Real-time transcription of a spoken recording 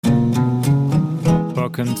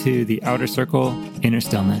welcome to The Outer Circle, Inner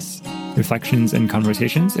Stillness. Reflections and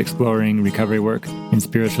conversations exploring recovery work in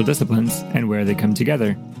spiritual disciplines and where they come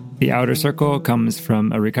together. The outer circle comes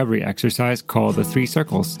from a recovery exercise called the 3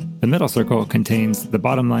 circles. The middle circle contains the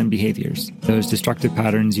bottom line behaviors, those destructive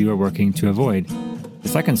patterns you are working to avoid. The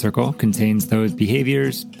second circle contains those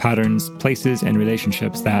behaviors, patterns, places, and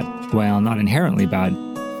relationships that, while not inherently bad,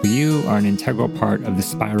 for you are an integral part of the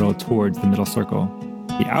spiral towards the middle circle.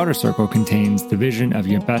 The outer circle contains the vision of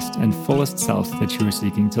your best and fullest self that you are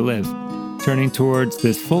seeking to live. Turning towards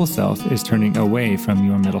this full self is turning away from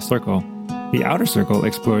your middle circle. The outer circle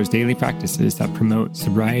explores daily practices that promote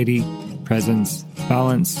sobriety, presence,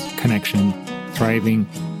 balance, connection, thriving,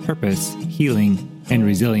 purpose, healing, and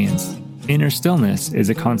resilience. Inner stillness is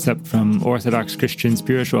a concept from Orthodox Christian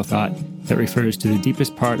spiritual thought that refers to the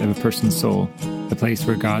deepest part of a person's soul, the place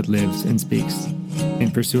where God lives and speaks.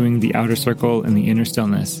 In pursuing the outer circle and the inner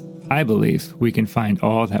stillness, I believe we can find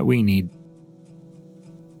all that we need.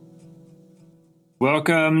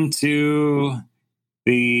 Welcome to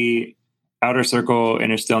the Outer Circle,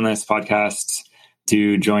 Inner Stillness podcast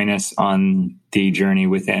to join us on the journey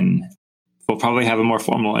within. We'll probably have a more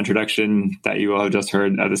formal introduction that you will have just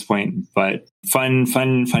heard at this point, but fun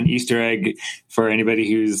Easter egg for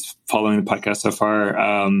anybody who's following the podcast so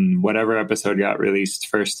far. Whatever episode got released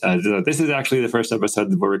first, this is actually the first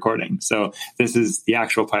episode that we're recording. So this is the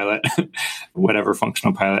actual pilot, whatever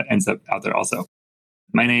functional pilot ends up out there also.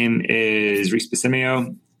 My name is Reese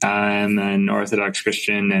Basimio. I'm an Orthodox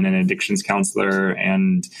Christian and an addictions counselor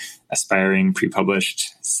and aspiring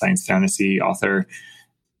pre-published science fantasy author.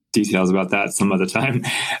 Details about that some other time.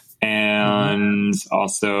 And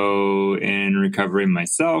also in recovery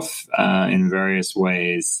myself in various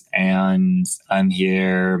ways. And I'm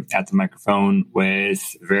here at the microphone with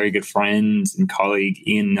a very good friend and colleague,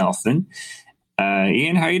 Ian Nelson.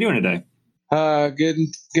 Ian, how are you doing today? Good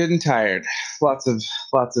and tired. Lots of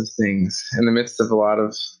things in the midst of a lot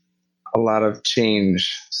of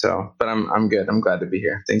change. So, but I'm good. I'm glad to be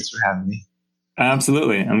here. Thanks for having me.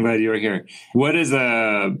 Absolutely. I'm glad you are here. What is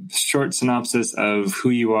a short synopsis of who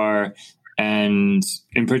you are? And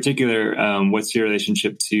in particular, what's your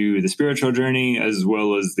relationship to the spiritual journey as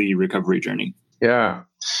well as the recovery journey? Yeah.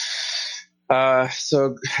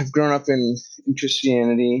 So I've grown up in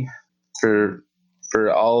Christianity for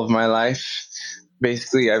all of my life.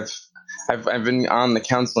 Basically, I've been on the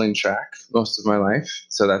counseling track most of my life.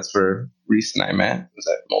 So that's where Reese and I met. It was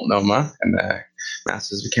at Multnomah and the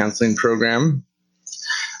Masters of Counseling program.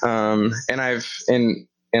 And I've in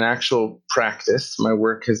actual practice, my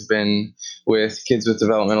work has been with kids with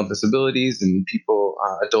developmental disabilities and people,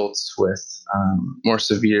 adults with more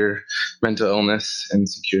severe mental illness and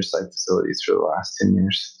secure psych facilities for the last 10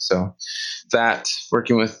 years. So that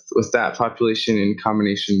working with that population in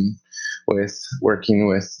combination with working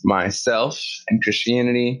with myself and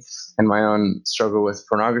Christianity and my own struggle with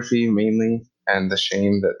pornography mainly, and the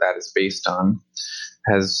shame that is based on,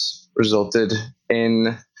 has resulted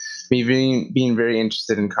in me being very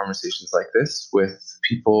interested in conversations like this with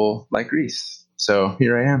people like Reese. So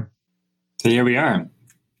here I am. So here we are.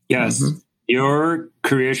 Yes. Mm-hmm. Your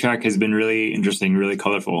career track has been really interesting, really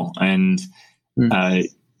colorful. And I've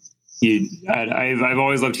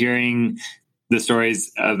always loved hearing the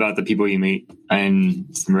stories about the people you meet,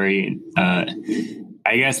 and some very,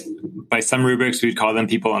 I guess by some rubrics, we'd call them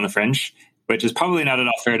people on the fringe, which is probably not at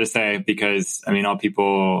all fair to say because, I mean, all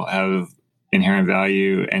people have inherent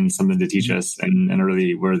value and something to teach us and are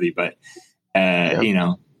really worthy. But, you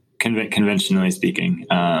know, conventionally speaking,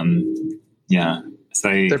 yeah. So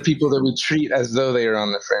they're people that we treat as though they are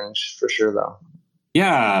on the fringe for sure, though.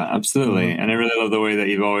 Yeah, absolutely. Mm-hmm. And I really love the way that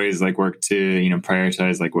you've always worked to,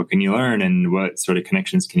 prioritize what can you learn and what sort of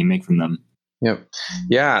connections can you make from them? Yep.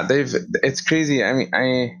 Yeah, it's crazy. I mean,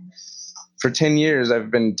 for 10 years, I've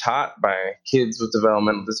been taught by kids with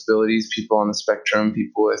developmental disabilities, people on the spectrum,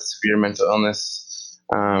 people with severe mental illness.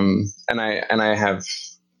 And I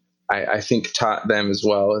think taught them as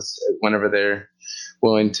well as whenever they're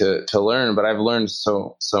willing to learn. But I've learned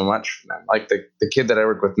so much from them. Like the kid that I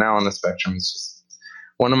work with now on the spectrum is just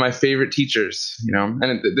one of my favorite teachers,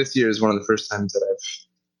 and this year is one of the first times that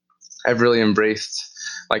I've really embraced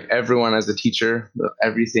everyone as a teacher,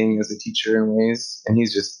 everything as a teacher in ways. And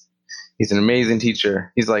he's an amazing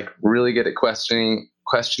teacher. He's really good at questioning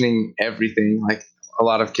everything, like a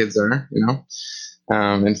lot of kids are,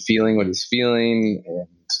 and feeling what he's feeling. And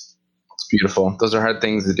it's beautiful. Those are hard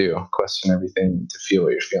things to do, question everything, to feel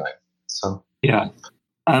what you're feeling. So, yeah,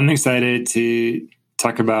 I'm excited to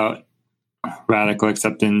talk about radical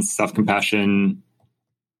acceptance, self-compassion,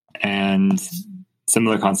 and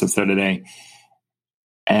similar concepts there today.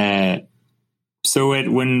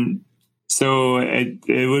 it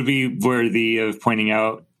would be worthy of pointing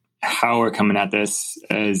out how we're coming at this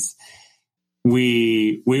as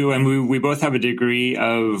we both have a degree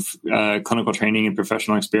of clinical training and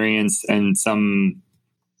professional experience and some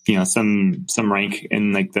rank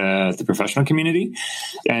in like the professional community.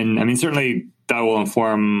 And I mean, certainly that will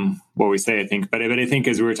inform what we say, I think. But I think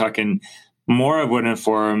as we were talking, more of what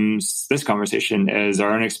informs this conversation is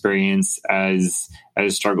our own experience as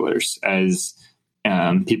strugglers, as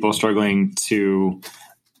people struggling to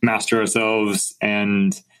master ourselves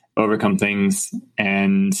and overcome things,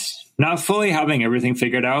 and not fully having everything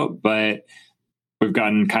figured out, but we've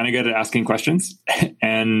gotten kind of good at asking questions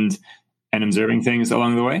and observing things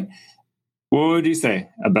along the way. What would you say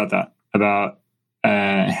about that? About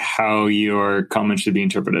how your comments should be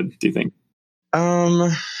interpreted, do you think?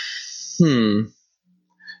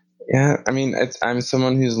 Yeah, I mean, I'm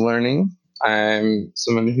someone who's learning. I'm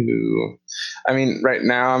someone who, I mean, right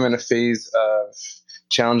now I'm in a phase of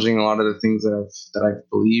challenging a lot of the things that I've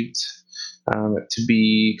believed to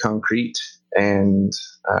be concrete and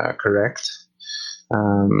correct,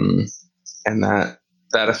 and that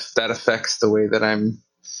affects the way that I'm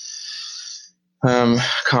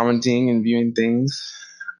commenting and viewing things.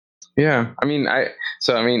 Yeah, I mean,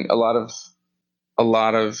 a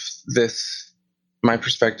lot of this. My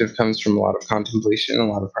perspective comes from a lot of contemplation, a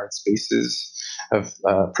lot of hard spaces of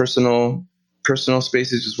personal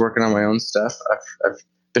spaces, just working on my own stuff. I've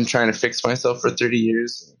been trying to fix myself for 30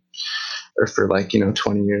 years or for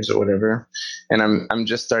 20 years or whatever. And I'm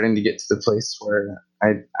just starting to get to the place where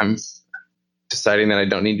I'm deciding that I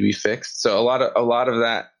don't need to be fixed. So a lot of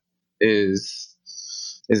that is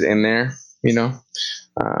in there, yeah,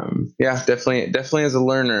 definitely as a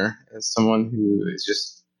learner, as someone who is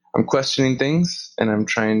just, I'm questioning things and I'm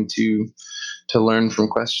trying to learn from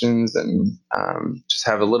questions and just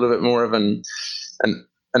have a little bit more of an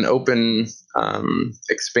open,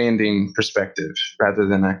 expanding perspective rather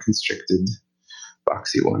than a constricted,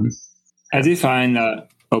 boxy one. I do find that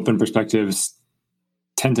open perspectives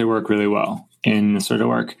tend to work really well in this sort of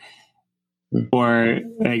work. Or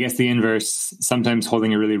I guess the inverse, sometimes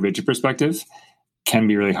holding a really rigid perspective can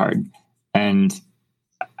be really hard. And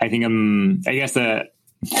I think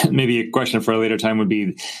maybe a question for a later time would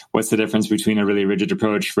be, what's the difference between a really rigid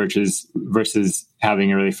approach versus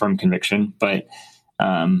having a really firm conviction? But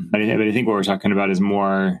I think what we're talking about is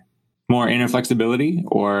more inner flexibility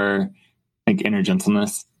or like inner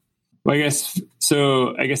gentleness. Well, I guess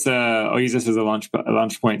I'll use this as a launch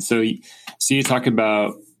point. So you talk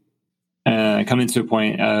about coming to a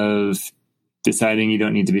point of deciding you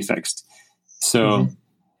don't need to be fixed. So. Mm-hmm.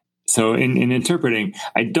 So in interpreting,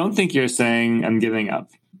 I don't think you're saying I'm giving up,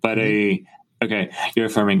 but okay, you're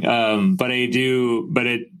affirming. But I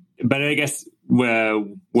guess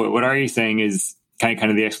what are you saying is kind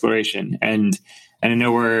of the exploration, and I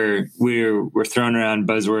know we're throwing around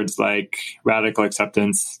buzzwords like radical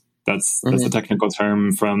acceptance. That's a technical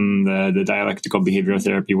term from the dialectical behavioral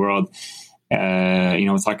therapy world.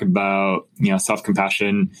 We'll talk about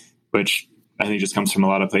self-compassion, which I think just comes from a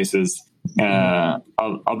lot of places.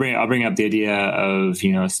 I'll bring up the idea of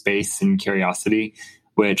space and curiosity,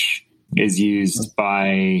 which is used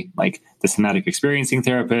by like the somatic experiencing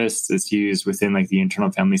therapists. It's used within like the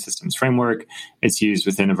internal family systems framework. It's used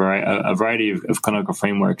within a variety of clinical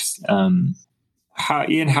frameworks. How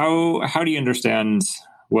do you understand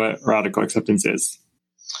what radical acceptance is?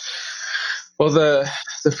 Well, the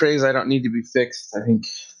phrase "I don't need to be fixed," I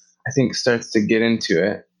think starts to get into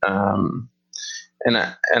it.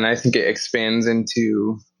 And I think it expands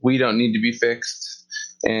into, we don't need to be fixed,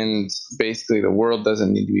 and basically the world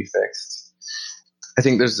doesn't need to be fixed. I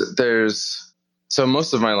think there's so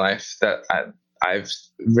most of my life that I've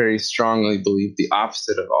very strongly believed the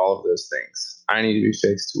opposite of all of those things. I need to be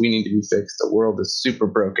fixed. We need to be fixed. The world is super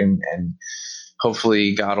broken, and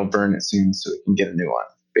hopefully God will burn it soon so we can get a new one,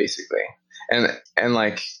 basically. And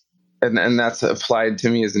that's applied to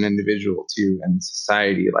me as an individual too, and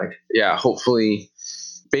society. Like, yeah, hopefully,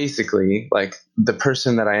 basically, like the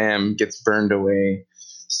person that I am gets burned away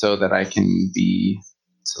so that I can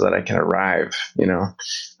arrive.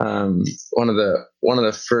 One of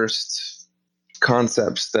the first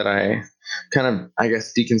concepts that I kind of, I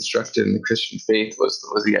guess, deconstructed in the Christian faith was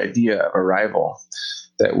the idea of arrival,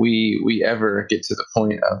 that we ever get to the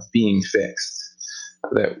point of being fixed.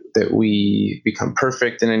 That we become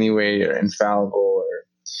perfect in any way or infallible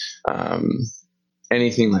or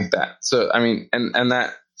anything like that. So, I mean, and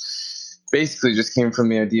that basically just came from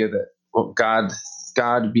the idea that, well, God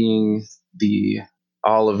being the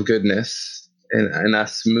all of goodness and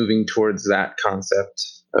us moving towards that concept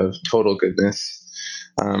of total goodness,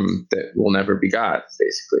 that will never be God,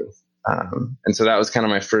 basically. And so that was kind of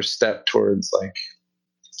my first step towards like,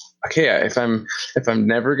 okay, if I'm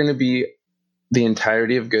never going to be the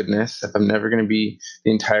entirety of goodness, if I'm never going to be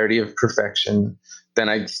the entirety of perfection, then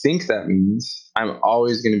I think that means I'm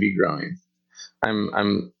always going to be growing.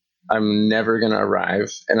 I'm never going to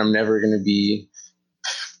arrive, and I'm never going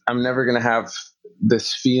to have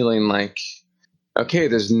this feeling like, okay,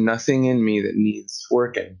 there's nothing in me that needs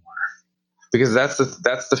work anymore. Because that's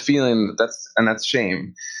the feeling, that's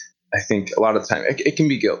shame. I think a lot of the time it can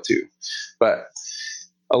be guilt too, but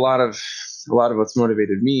a lot of what's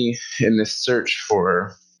motivated me in this search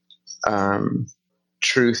for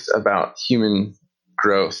truth about human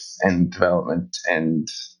growth and development and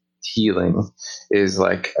healing is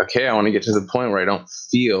like, okay, I want to get to the point where I don't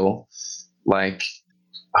feel like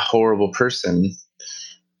a horrible person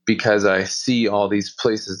because I see all these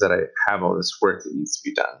places that I have all this work that needs to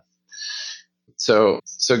be done. So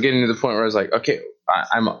getting to the point where I was like, okay,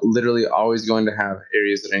 I'm literally always going to have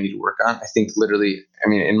areas that I need to work on. I think literally, I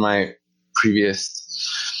mean, in my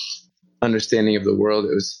previous understanding of the world,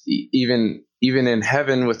 it was even in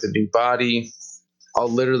heaven with a new body, I'll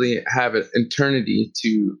literally have an eternity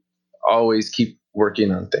to always keep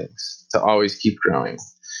working on things, to always keep growing.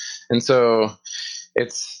 And so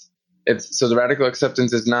so the radical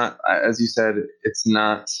acceptance is not, as you said, it's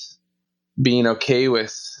not being okay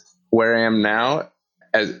with where I am now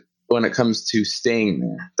as when it comes to staying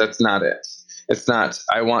there. That's not it. It's not,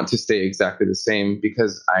 I want to stay exactly the same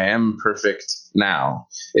because I am perfect now.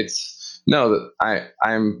 It's no, that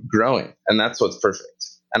I'm growing, and that's what's perfect.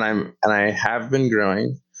 And I have been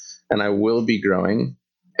growing, and I will be growing,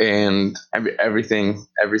 and everything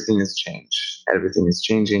has changed. Everything is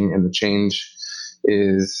changing, and the change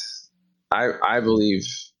is, I believe,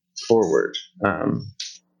 forward.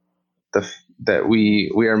 That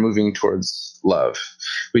we are moving towards love.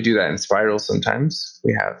 We do that in spirals sometimes.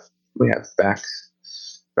 We have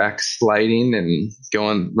backsliding and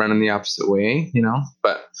running the opposite way,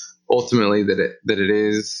 but ultimately that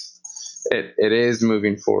it is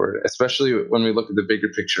moving forward, especially when we look at the bigger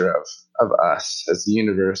picture of us as the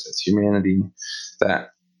universe, as humanity,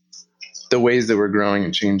 that the ways that we're growing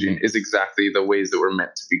and changing is exactly the ways that we're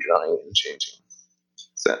meant to be growing and changing.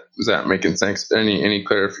 Is that making sense? Any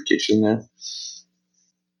clarification there?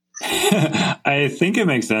 I think it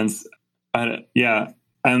makes sense. Yeah,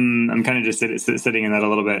 I'm kind of just sitting in that a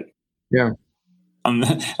little bit. Yeah. I'm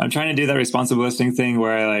trying to do that responsible listening thing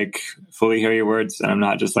where I like fully hear your words and I'm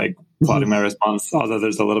not just like plotting my response, although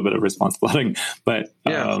there's a little bit of response plotting. But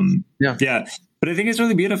yeah. But I think it's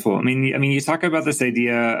really beautiful. I mean, you talk about this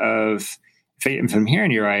idea of, if I'm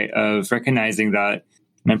hearing you right, of recognizing that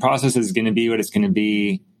my process is going to be what it's going to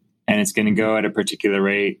be, and it's going to go at a particular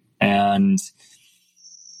rate, and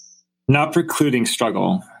not precluding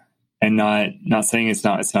struggle, and not saying it's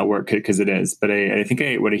not work, because it is. But I think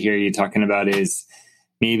what I hear you talking about is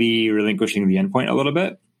maybe relinquishing the endpoint a little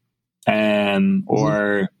bit,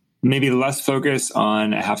 or maybe less focus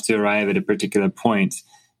on I have to arrive at a particular point,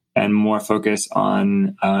 and more focus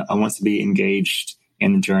on I want to be engaged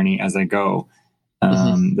in the journey as I go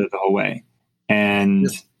the whole way. And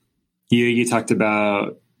you talked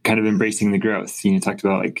about kind of embracing the growth. You talked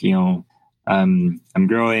about like, I'm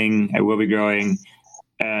growing, I will be growing,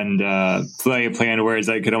 and play on words.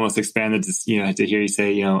 I could almost expand it to hear you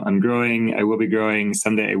say, I'm growing, I will be growing,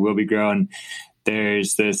 someday I will be grown.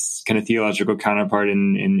 There's this kind of theological counterpart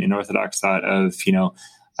in Orthodox thought of,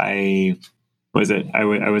 I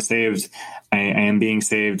was saved, I am being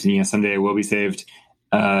saved, someday I will be saved.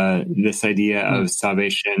 This idea of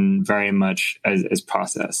salvation very much as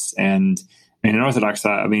process. And in Orthodox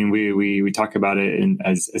thought, I mean, we talk about it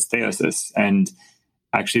as theosis, and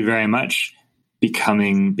actually very much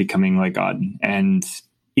becoming like God. And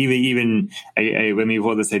even when we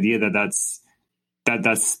hold this idea that's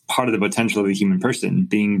part of the potential of the human person,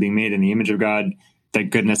 being made in the image of God, that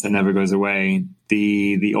goodness that never goes away.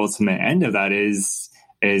 The ultimate end of that is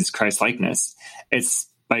Christ likeness. It's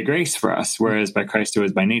by grace for us, whereas by Christ it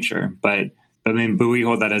was by nature. But we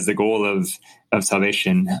hold that as the goal of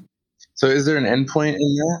salvation. So is there an endpoint in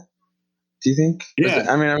that, do you think? Yeah.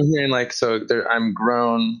 I'm hearing like, I'm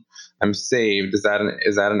grown, I'm saved. Is that an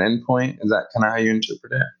endpoint? Is that kind of how you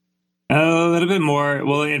interpret it? A little bit more.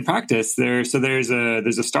 Well, in practice, there's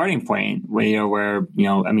a starting point where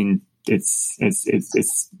it's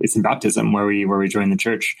in baptism where we join the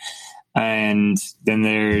church. And then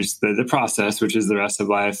there's the process, which is the rest of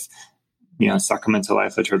life, sacramental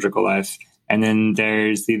life, liturgical life. And then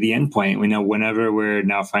there's the end point. We know whenever we're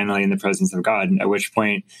now finally in the presence of God, at which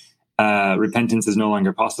point repentance is no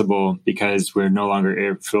longer possible because we're no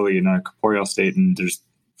longer fully in a corporeal state, and there's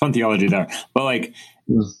fun theology there. But like,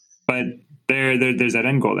 but there's that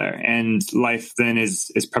end goal there, and life then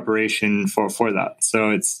is preparation for that.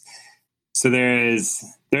 So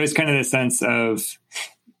there's kind of the sense of,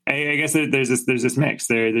 I guess there's this mix.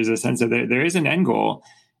 There's a sense of there is an end goal,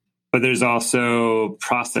 but there's also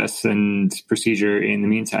process and procedure in the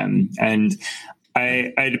meantime. And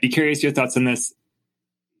I'd be curious your thoughts on this.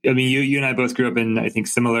 I mean, you and I both grew up in, I think,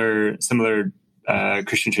 similar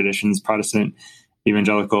Christian traditions, Protestant,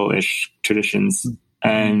 evangelical-ish traditions.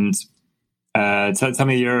 And tell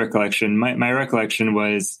me your recollection. My recollection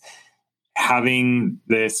was having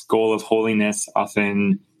this goal of holiness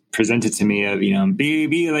often presented to me of,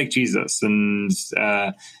 be like Jesus, and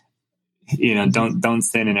don't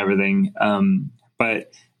sin and everything.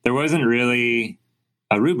 But there wasn't really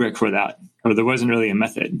a rubric for that, or there wasn't really a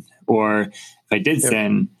method. Or if I did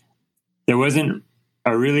sin, there wasn't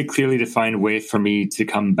a really clearly defined way for me to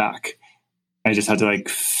come back. I just had to like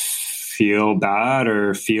feel bad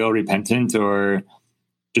or feel repentant or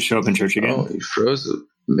just show up in church again. Oh, you froze a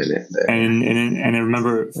minute there. And I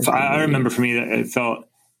remember for me that it felt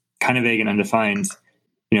kind of vague and undefined,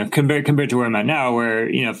 compared to where I'm at now, where,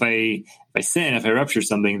 if I sin, if I rupture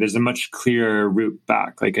something, there's a much clearer route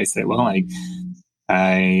back. Like I say, well,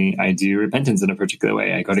 I do repentance in a particular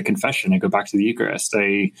way. I go to confession. I go back to the Eucharist.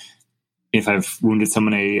 If I've wounded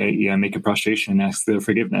someone, I make a prostration and ask their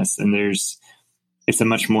forgiveness. And it's a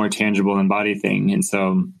much more tangible, embodied thing. And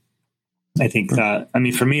so I think that,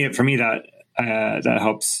 for me, that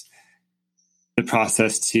helps the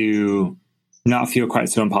process to not feel quite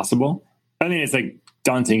so impossible. I mean, it's like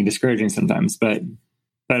daunting, discouraging sometimes, but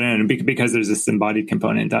I don't know, because there's this embodied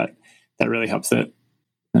component that really helps it.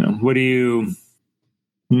 I don't know. What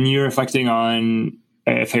you're reflecting on,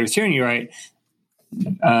 if I was hearing you right,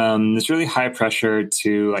 this really high pressure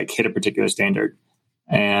to like hit a particular standard.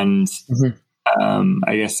 And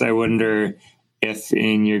I guess I wonder if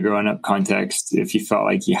in your growing up context, if you felt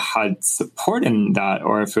like you had support in that,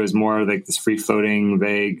 or if it was more like this free floating,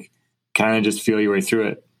 vague, kind of just feel your way through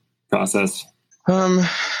it process.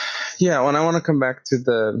 Yeah, when I want to come back to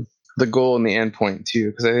the goal and the end point too,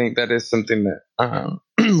 because I think that is something that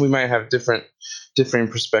we might have different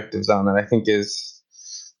perspectives on, that I think is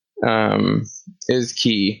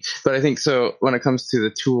key. But I think so when it comes to the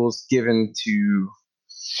tools given to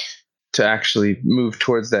actually move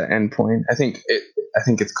towards that end point, I think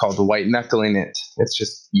it's called white knuckling it. It's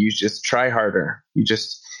just, you just try harder. You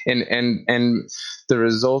just, and the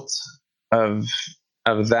result of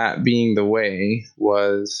that being the way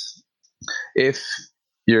was, if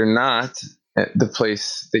you're not at the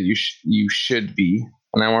place that you should be,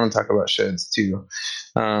 and I want to talk about shoulds too,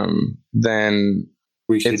 then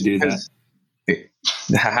we should do that. It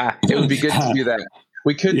would be good to do that.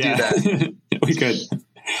 We could do that. We could.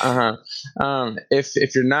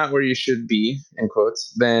 If you're not where you should be, in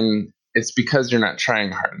quotes, then it's because you're not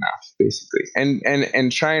trying hard enough, basically.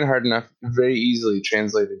 And trying hard enough very easily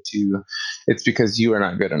translated to, it's because you are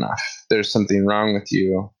not good enough. There's something wrong with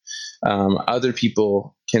you. Other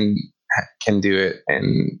people can do it,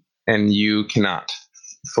 and you cannot,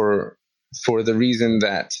 for the reason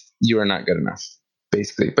that you are not good enough,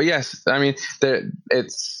 basically. But yes, I mean,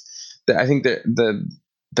 I think that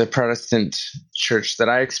the Protestant church that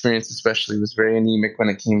I experienced especially was very anemic when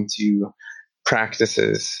it came to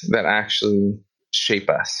practices that actually shape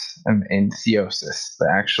us, and theosis, the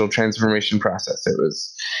actual transformation process. It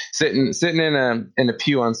was sitting in a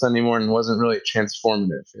pew on Sunday morning wasn't really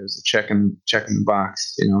transformative. It was a check in the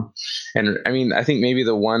box, And I mean, I think maybe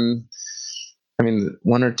the one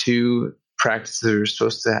or two practices we're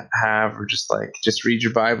supposed to have are just read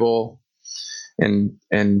your Bible and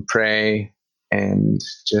pray and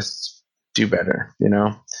just do better,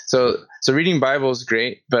 So reading Bible is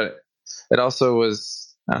great, but it also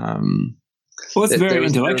was, it's very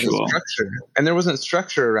intellectual. There wasn't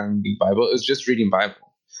structure around reading Bible. It was just reading Bible.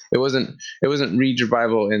 It wasn't read your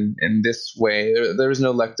Bible in this way. There was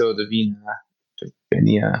no lectio divina,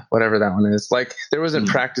 whatever that one is. Like, there wasn't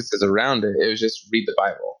practices around it. It was just read the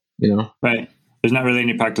Bible, Right. There's not really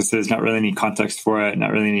any practices, not really any context for it,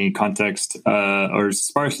 not really any context, or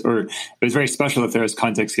sparse, or it was very special if there was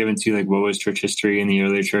context given to like what was church history in the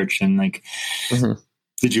early church, and like the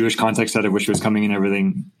Jewish context out of which was coming and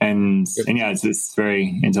everything. And yeah, it's this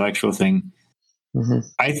very intellectual thing.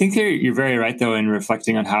 I think you're very right though in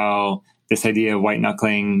reflecting on how this idea of white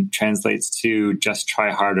knuckling translates to just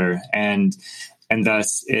try harder, and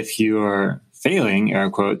thus if you're failing, air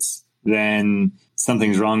quotes, then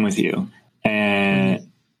something's wrong with you.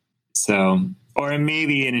 And so or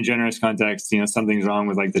maybe in a generous context, something's wrong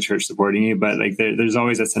with like the church supporting you, but like there's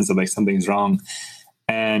always a sense of like something's wrong.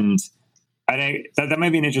 And that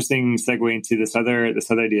might be an interesting segue into this other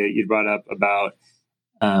idea you brought up about,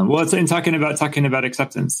 it's in talking about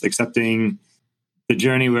accepting the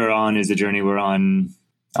journey we're on is a journey we're on.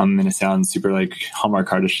 I'm going to sound super like Hallmark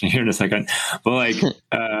Kardashian here in a second, but like,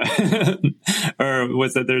 or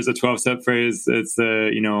what's that? There's a 12-step phrase. It's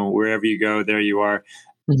wherever you go, there you are.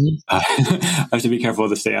 Mm-hmm. I have to be careful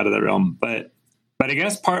to stay out of that realm. But I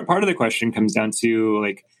guess part of the question comes down to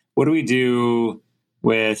like, what do we do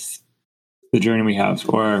with the journey we have?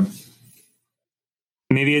 Or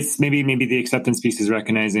maybe the acceptance piece is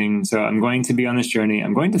recognizing, so I'm going to be on this journey.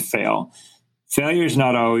 I'm going to fail. Failure is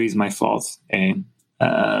not always my fault.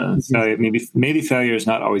 So maybe failure is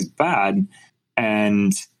not always bad.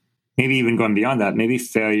 And maybe even going beyond that, maybe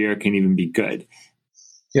failure can even be good.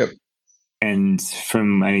 Yep. And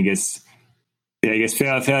failure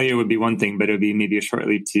would be one thing, but it would be maybe a short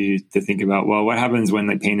leap to think about, well, what happens when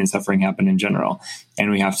like pain and suffering happen in general, and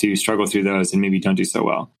we have to struggle through those and maybe don't do so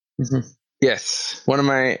well. Mm-hmm. Yes. One of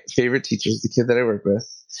my favorite teachers, the kid that I work with,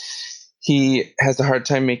 he has a hard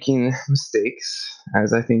time making mistakes,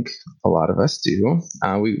 as I think a lot of us do.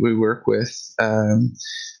 We work with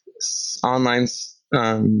online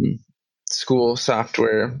school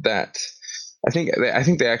software that I think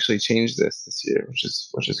they actually changed this year,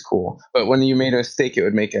 which is cool. But when you made a mistake, it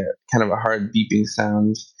would make a kind of a hard beeping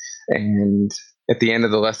sound, and at the end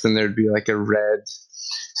of the lesson, there'd be like a red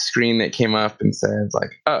screen that came up and said like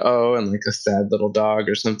 "uh-oh" and like a sad little dog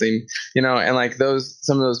or something, and like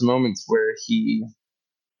some of those moments where he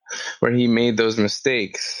made those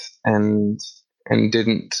mistakes and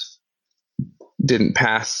didn't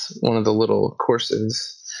pass one of the little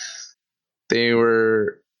courses, they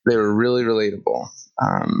were really relatable,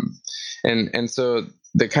 and so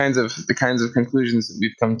the kinds of conclusions that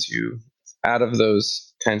we've come to out of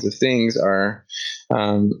those kinds of things are,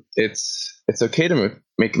 it's okay to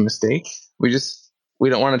make a mistake. We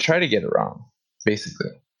don't want to try to get it wrong. Basically,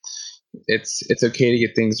 it's okay to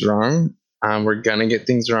get things wrong. We're gonna get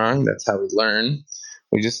things wrong. That's how we learn.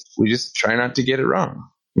 We just try not to get it wrong,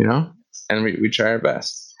 and we try our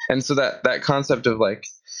best. And so that concept of like,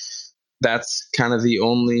 that's kind of the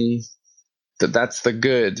only, that's the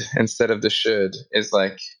good instead of the should, is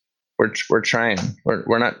like, we're trying.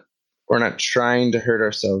 We're not trying to hurt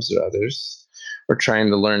ourselves or others. We're trying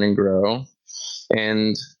to learn and grow.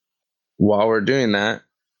 And while we're doing that,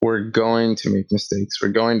 we're going to make mistakes. We're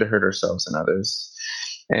going to hurt ourselves and others.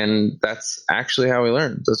 And that's actually how we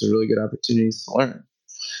learn. Those are really good opportunities to learn.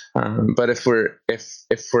 But if we're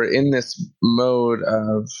in this mode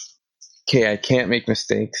of, okay, I can't make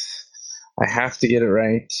mistakes, I have to get it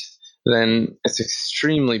right, then it's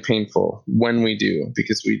extremely painful when we do,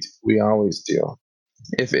 because we always do.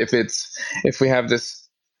 If we have this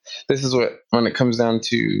is what, when it comes down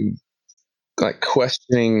to like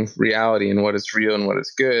questioning reality and what is real and what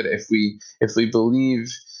is good, if we believe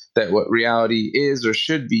that what reality is or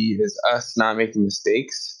should be is us not making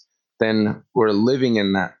mistakes, then we're living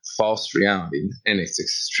in that false reality, and it's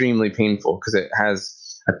extremely painful because it has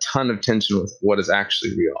a ton of tension with what is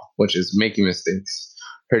actually real, which is making mistakes,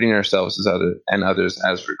 hurting ourselves and others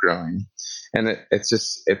as we're growing. And it's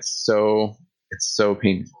so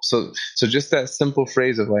painful. So just that simple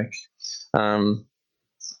phrase of like,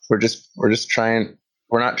 we're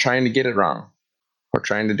not trying to get it wrong. We're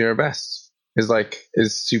trying to do our best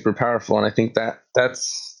is super powerful. And I think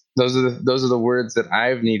those are the words that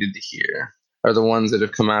I've needed to hear, are the ones that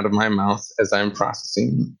have come out of my mouth as I'm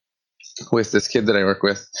processing with this kid that I work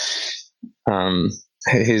with,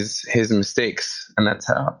 his mistakes, and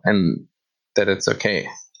that it's okay,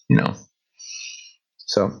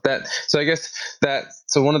 So I guess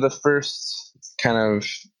so one of the first kind of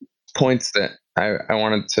points that I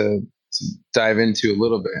wanted to dive into a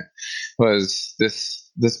little bit was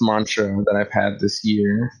this mantra that I've had this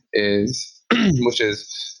year is, which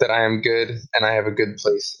is that I am good and I have a good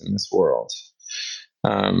place in this world.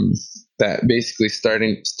 That basically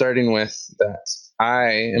starting with that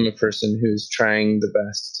I am a person who's trying the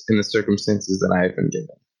best in the circumstances that I've been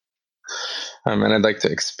given. And I'd like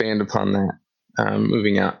to expand upon that,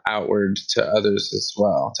 moving outward to others as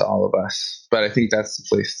well, to all of us. But I think that's the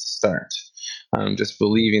place to start. Just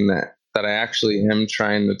believing that I actually am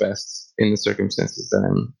trying the best in the circumstances that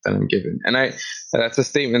I'm given. And that's a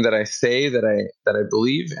statement that I say that I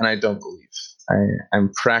believe and I don't believe.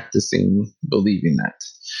 I'm practicing believing that.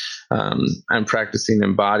 I'm practicing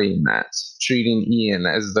embodying that, treating Ian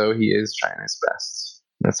as though he is trying his best.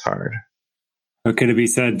 That's hard. Or could it be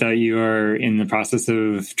said that you are in the process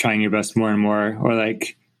of trying your best more and more, or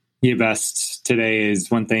like your best today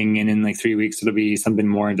is one thing, and in like 3 weeks it'll be something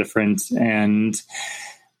more different. And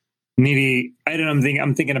maybe, I don't know,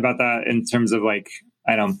 I'm thinking about that in terms of like,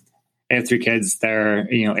 I don't, I have 3 kids. They're,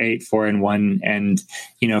 8, 4, and 1. And,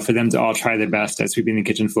 for them to all try their best at sweeping the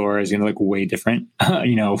kitchen floor is going to look way different.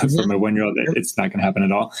 Mm-hmm. For my 1-year-old, it's not going to happen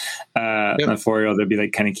at all. My 4-year-old, it'd be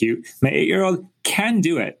like kind of cute. My 8-year-old can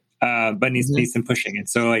do it, but needs some pushing. And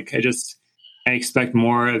so like, I expect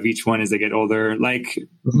more of each one as they get older. Like,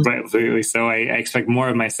 rightfully so, I expect more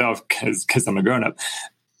of myself because I'm a grown up.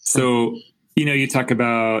 So, you talk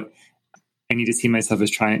about, I need to see myself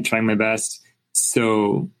as trying my best.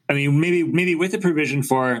 So, I mean, maybe with the provision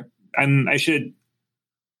for, I should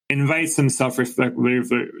invite some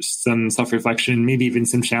self-reflection, maybe even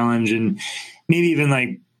some challenge, and maybe even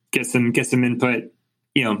like get some input.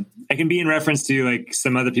 I can be in reference to like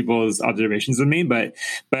some other people's observations of me, but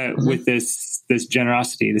with this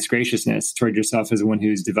generosity, this graciousness toward yourself as one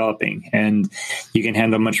who's developing, and you can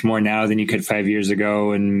handle much more now than you could 5 years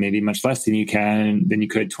ago, and maybe much less than you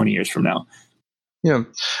could 20 years from now. Yeah.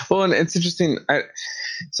 Well, and it's interesting.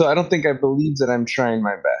 So I don't think I believe that I'm trying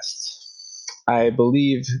my best. I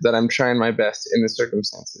believe that I'm trying my best in the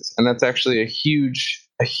circumstances. And that's actually a huge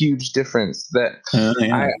difference. That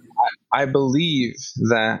I believe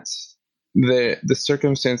that the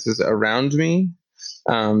circumstances around me,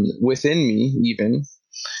 within me even,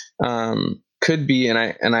 could be, and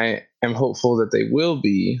I am hopeful that they will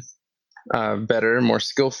be, better, more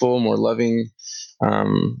skillful, more loving,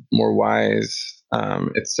 more wise,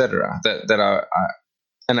 etc.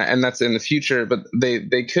 And that's in the future, but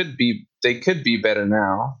they could be better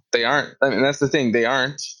now. They aren't. I mean, that's the thing. They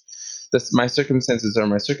aren't. My circumstances are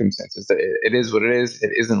my circumstances. It is what it is.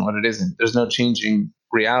 It isn't what it isn't. There's no changing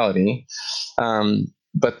reality.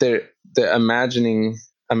 But the imagining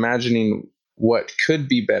what could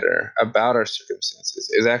be better about our circumstances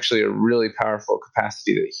is actually a really powerful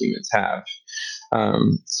capacity that humans have.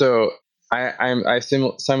 So I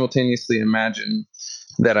simultaneously imagine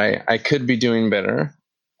that I could be doing better,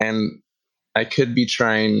 and I could be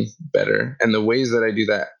trying better. And the ways that I do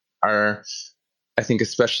that are, I think,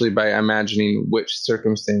 especially by imagining which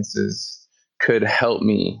circumstances could help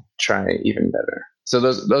me try even better. So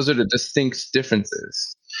those are the distinct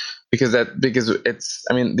differences, because it's,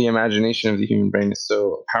 I mean, the imagination of the human brain is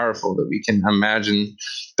so powerful that we can imagine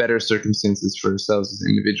better circumstances for ourselves as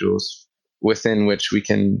individuals, within which we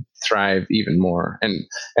can thrive even more, and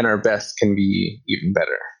our best can be even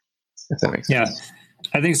better, if that makes sense. Yeah,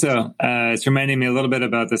 I think so. It's reminding me a little bit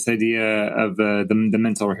about this idea of the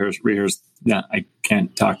mental rehearsal. Yeah, I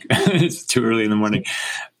can't talk. It's too early in the morning.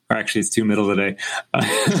 Or actually, it's too middle of the day.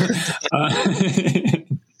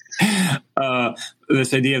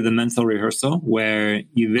 This idea of the mental rehearsal, where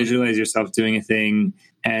you visualize yourself doing a thing,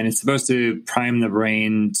 and it's supposed to prime the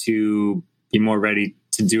brain to be more ready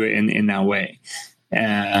to do it in that way.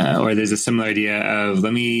 Or there's a similar idea of,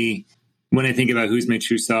 when I think about who's my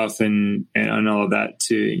true self and all of that,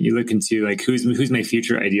 you look into like who's my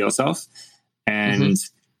future ideal self, and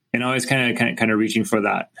always kind of reaching for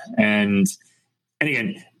that. And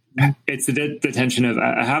again, it's the tension of,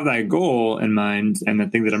 I have that goal in mind and the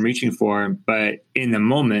thing that I'm reaching for, but in the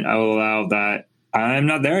moment I will allow that I'm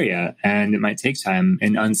not there yet, and it might take time,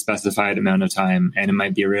 an unspecified amount of time, and it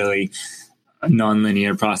might be a really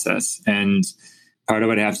non-linear process. And part of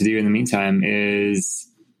what I have to do in the meantime is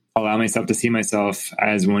allow myself to see myself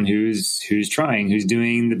as one who's trying, who's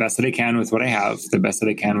doing the best that I can with what I have, the best that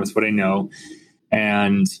I can with what I know.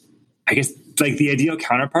 And I guess like the ideal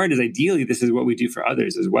counterpart is, ideally, this is what we do for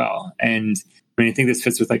others as well. And I mean, I think this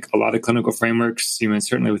fits with like a lot of clinical frameworks,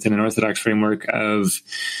 certainly within an Orthodox framework of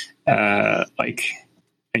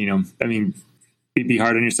be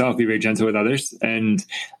hard on yourself, be very gentle with others, and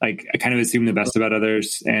like I kind of assume the best about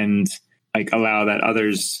others, and like allow that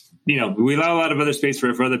others, we allow a lot of other space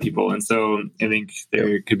for other people. And so I think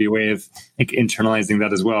there could be a way of like internalizing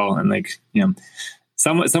that as well. And like,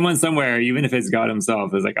 someone somewhere, even if it's God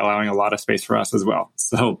himself, is like allowing a lot of space for us as well.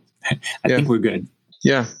 So I think we're good.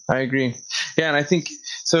 Yeah, I agree. Yeah. And I think,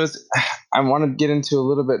 so I want to get into a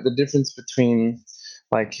little bit the difference between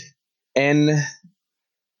like an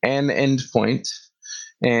endpoint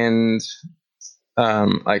and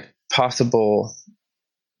like possible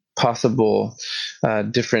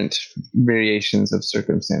different variations of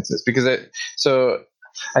circumstances, because I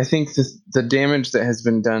think the damage that has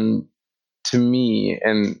been done to me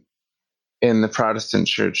and in the Protestant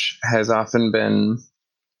church has often been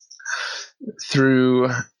through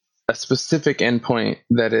a specific endpoint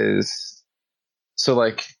that is, so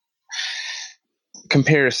like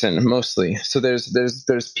comparison mostly. So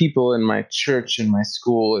there's people in my church, in my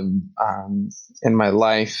school, and in my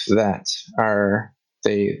life that are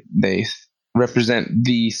they represent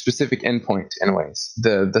the specific endpoint in ways,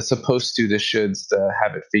 the supposed to, the shoulds, the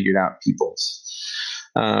have it figured out peoples.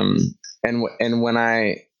 And when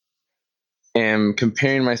I am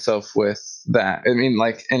comparing myself with that, I mean,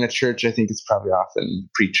 like in a church, I think it's probably often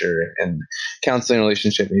preacher, and counseling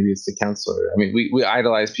relationship, maybe it's the counselor. I mean, we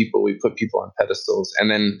idolize people, we put people on pedestals,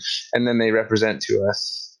 and then they represent to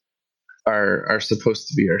us are supposed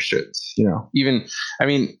to be our shoulds, even, I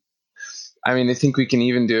mean, I think we can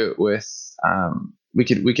even do it with,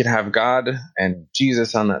 we could have God and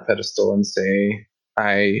Jesus on that pedestal and say,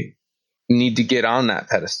 I need to get on that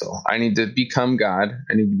pedestal. I need to become God.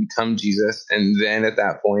 I need to become Jesus. And then at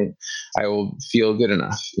that point, I will feel good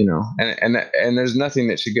enough, and there's nothing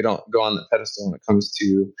that should go on the pedestal when it comes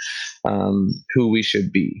to who we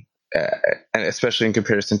should be, and especially in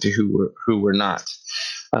comparison to who we're not.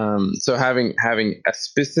 So having a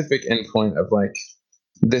specific endpoint of like,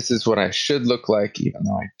 this is what I should look like, even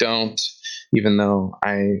though I don't, even though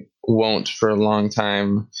I won't for a long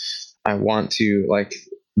time. I want to, like,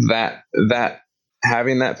 that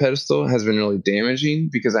having that pedestal has been really damaging,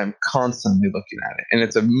 because I'm constantly looking at it, and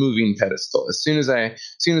it's a moving pedestal. As soon as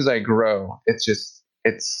I grow, it's just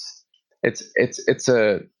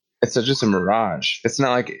just a mirage. It's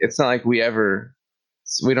not like we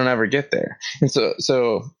don't ever get there. And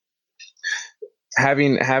so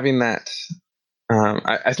having that,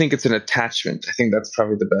 I think it's an attachment. I think that's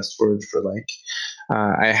probably the best word for, like,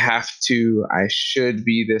 I should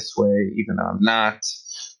be this way, even though I'm not.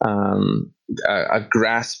 A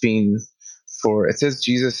grasping for, it says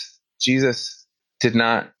Jesus did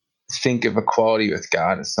not think of equality with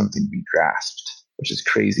God as something to be grasped, which is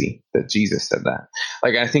crazy that Jesus said that.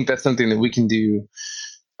 Like, I think that's something that we can do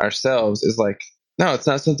ourselves, is like, no, it's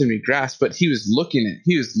not something we grasp, but he was looking at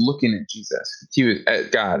Jesus. He was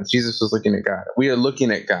at God. Jesus was looking at God. We are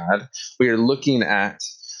looking at God. We are looking at,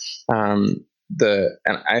 and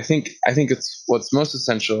I think it's what's most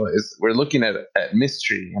essential is we're looking at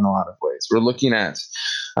mystery in a lot of ways. We're looking at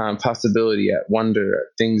possibility, at wonder,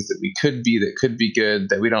 at things that we could be, that could be good,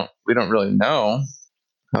 that we don't really know.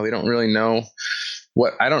 We don't really know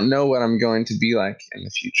I don't know what I'm going to be like in the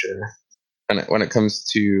future, when it comes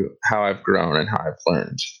to how I've grown and how I've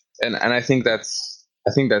learned. And I think that's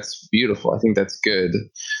beautiful. I think that's good,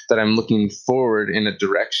 that I'm looking forward in a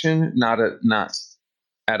direction, not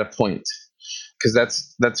at a point. Because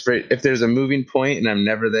that's very, if there's a moving point and I'm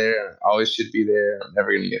never there, and I always should be there, I'm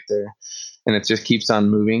never going to get there, and it just keeps on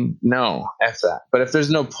moving, no, F that. But if there's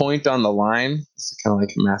no point on the line, it's kind of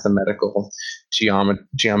like mathematical,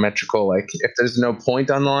 geometrical, like, if there's no point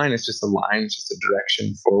on the line, it's just a line, it's just a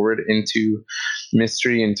direction forward into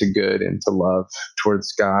mystery, into good, into love,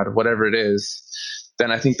 towards God, whatever it is,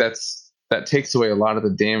 then I think that takes away a lot of the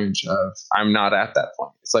damage of, I'm not at that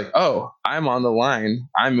point. It's like, oh, I'm on the line.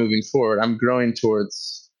 I'm moving forward. I'm growing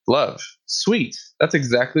towards love. Sweet. That's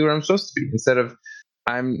exactly where I'm supposed to be. Instead of,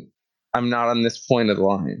 I'm not on this point of the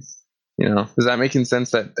line. Is that making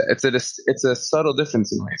sense? That it's a subtle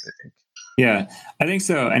difference in ways, I think. Yeah, I think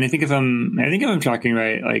so. And I think if I'm tracking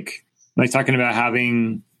right, like talking about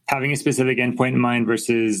having a specific endpoint in mind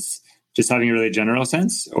versus just having a really general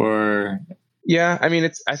sense, or. Yeah, I mean,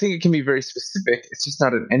 I think it can be very specific. It's just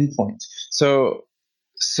not an endpoint. So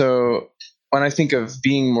when I think of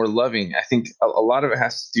being more loving, I think a lot of it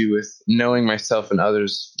has to do with knowing myself and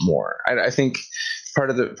others more. I think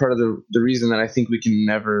part of the reason that I think we can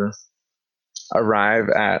never arrive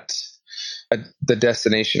at the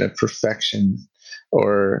destination of perfection,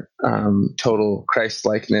 or total Christ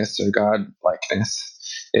likeness or God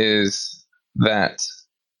likeness, is that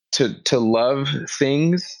to love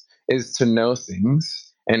things is to know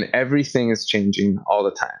things, and everything is changing all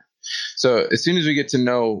the time. So as soon as I get to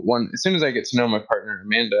know my partner,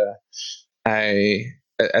 Amanda,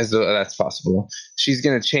 as though that's possible, she's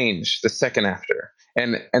going to change the second after,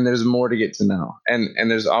 and there's more to get to know, and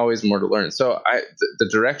there's always more to learn. So the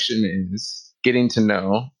direction is getting to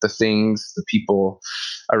know the things, the people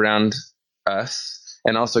around us,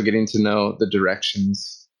 and also getting to know the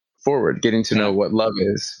directions forward, getting to know what love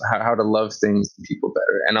is, how to love things and people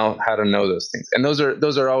better, and how to know those things. And those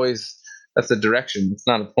are always, that's the direction. It's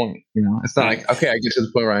not a point, it's not like, okay, I get to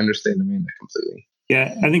the point where I understand Amanda completely.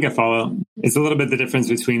 Yeah, I think I follow. It's a little bit the difference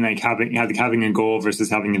between like having a goal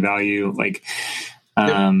versus having a value. Like,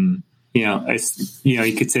 you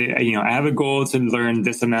could say, I have a goal to learn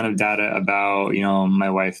this amount of data about,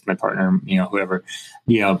 my wife, my partner, whoever,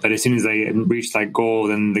 but as soon as I reach that goal,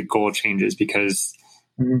 then the goal changes, because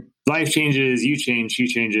life changes, you change, she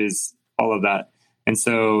changes, all of that. And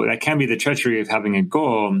so that can be the treachery of having a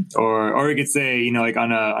goal, or we could say, like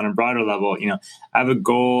on a broader level, I have a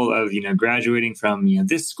goal of, graduating from,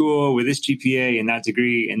 this school with this GPA and that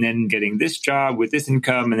degree, and then getting this job with this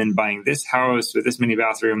income, and then buying this house with this many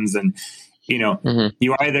bathrooms. And,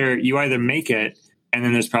 you either make it and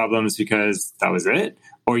then there's problems because that was it,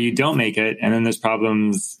 or you don't make it and then there's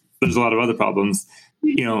problems. There's a lot of other problems,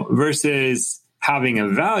 versus having a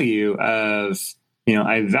value of,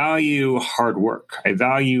 I value hard work. I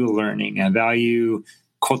value learning. I value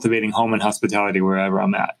cultivating home and hospitality wherever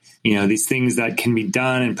I'm at. These things that can be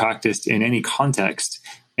done and practiced in any context,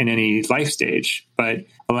 in any life stage, but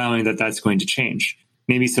allowing that's going to change.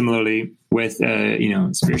 Maybe similarly with,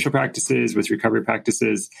 spiritual practices, with recovery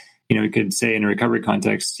practices, we could say in a recovery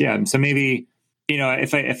context. Yeah. So maybe,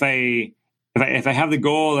 if I have the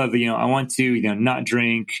goal of, I want to, not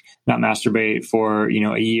drink, not masturbate for,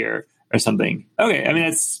 a year or something. Okay. I mean,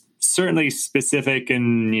 that's certainly specific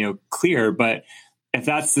and, clear, but if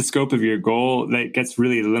that's the scope of your goal, that gets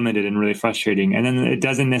really limited and really frustrating. And then it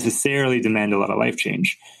doesn't necessarily demand a lot of life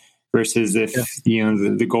change versus if,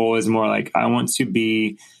 the goal is more like, I want to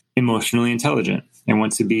be emotionally intelligent. I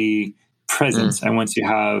want to be present. I want to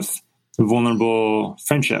have vulnerable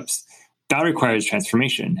friendships. That requires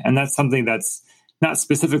transformation. And that's something that's not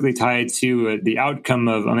specifically tied to the outcome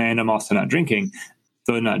of, and I'm also not drinking,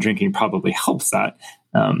 though not drinking probably helps that.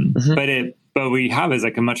 But we have is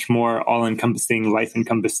like a much more all-encompassing,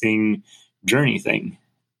 life-encompassing journey thing.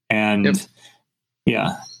 And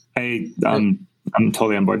I'm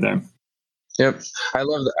totally on board there. Yep. I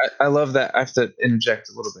love that. I love that. I have to interject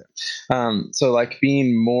a little bit. So like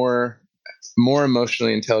being more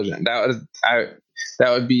emotionally intelligent, that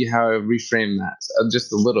would be how I reframe that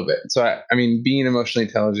just a little bit. So I mean, being emotionally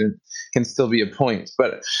intelligent can still be a point,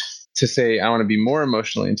 but to say I want to be more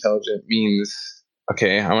emotionally intelligent means,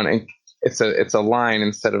 okay, it's a line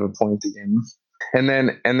instead of a point again. And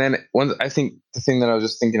then I think the thing that I was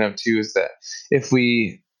just thinking of too is that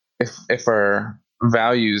if our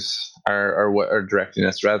values are what are directing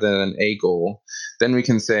us rather than a goal, then we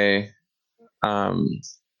can say,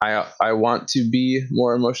 I want to be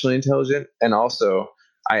more emotionally intelligent, and also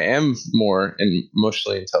I am more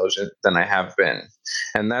emotionally intelligent than I have been.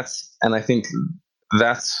 And I think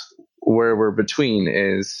that's where we're between,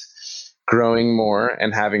 is growing more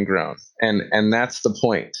and having grown. And that's the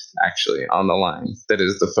point actually on the line. That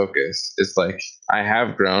is the focus. It's like, I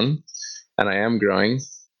have grown and I am growing,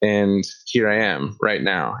 and here I am right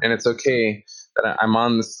now. And it's okay that I'm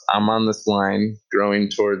on this line growing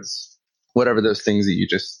towards whatever those things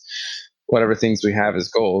whatever things we have as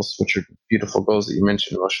goals, which are beautiful goals that you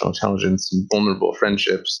mentioned, emotional intelligence and vulnerable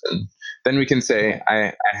friendships. And then we can say,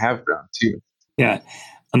 I have grown too. Yeah.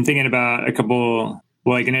 I'm thinking about a couple,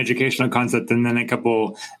 like an educational concept, and then a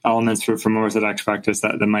couple elements from Orthodox practice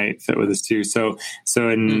that might fit with this too. So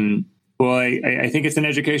I think it's an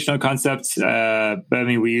educational concept, but I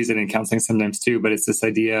mean, we use it in counseling sometimes too, but it's this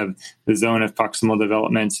idea of the zone of proximal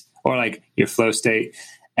development, or like your flow state.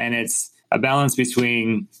 And it's a balance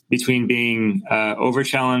between being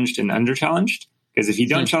over-challenged and under-challenged. Because if you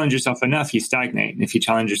don't challenge yourself enough, you stagnate. And if you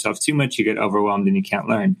challenge yourself too much, you get overwhelmed and you can't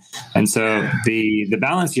learn. And so the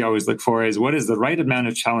balance you always look for is, what is the right amount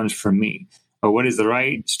of challenge for me? Or what is the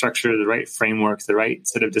right structure, the right framework, the right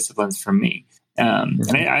set of disciplines for me? And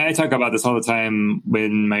I talk about this all the time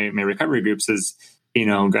when my recovery groups is,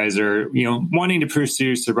 guys are, wanting to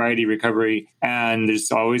pursue sobriety recovery. And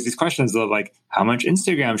there's always these questions of like, how much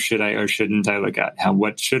Instagram should I or shouldn't I look at?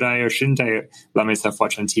 What should I or shouldn't I let myself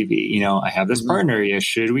watch on TV? I have this partner. Yeah,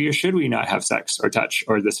 should we or should we not have sex or touch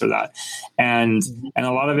or this or that? And a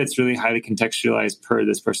lot of it's really highly contextualized per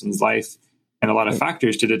this person's life, and a lot of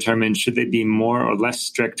factors to determine, should they be more or less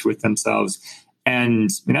strict with themselves? And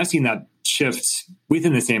I've seen that shift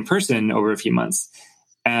within the same person over a few months.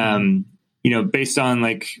 Based on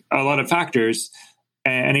like a lot of factors.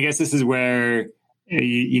 And I guess this is where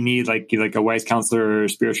you need like a wise counselor or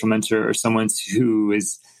spiritual mentor, or someone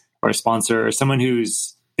or a sponsor, or someone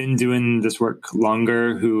who's been doing this work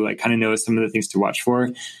longer, who like kind of knows some of the things to watch for,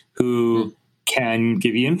 who can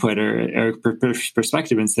give you input or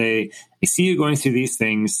perspective and say, I see you going through these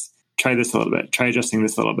things. Try this a little bit, try adjusting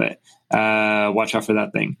this a little bit. Watch out for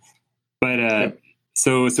that thing. But,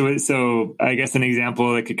 So I guess an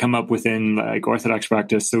example that could come up within like Orthodox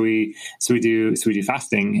practice. So we do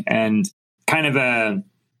fasting, and kind of a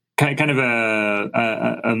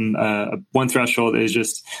one threshold is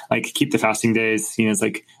just like keep the fasting days. It's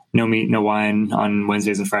like no meat, no wine on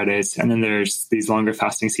Wednesdays and Fridays, and then there's these longer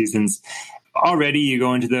fasting seasons. Already you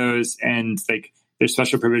go into those, and like there's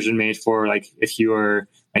special provision made for like if you are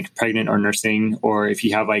like pregnant or nursing, or if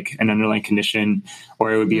you have like an underlying condition,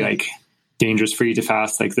 or it would be like dangerous for you to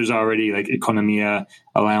fast. Like there's already like economia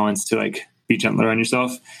allowance to like be gentler on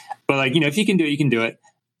yourself. But like, if you can do it, you can do it.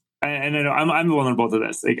 And I know I'm vulnerable to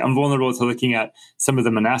this. Like I'm vulnerable to looking at some of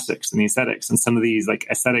the monastics and the ascetics and some of these like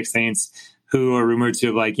ascetic saints who are rumored to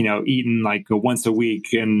have like, eaten like once a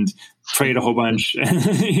week and prayed a whole bunch.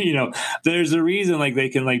 There's a reason like they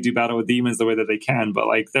can like do battle with demons the way that they can, but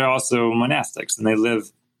like they're also monastics and they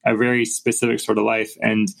live a very specific sort of life.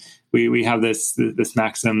 And we have this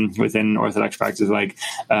maxim within Orthodox practice, like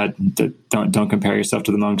don't compare yourself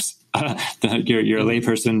to the monks. You're a lay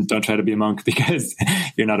person. Don't try to be a monk because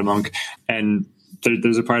you're not a monk. And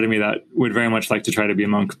there's a part of me that would very much like to try to be a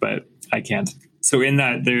monk, but I can't. So in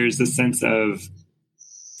that, there's a sense of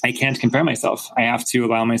I can't compare myself. I have to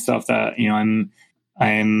allow myself that I'm a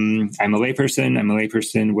layperson. I'm a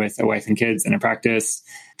layperson with a wife and kids and a practice.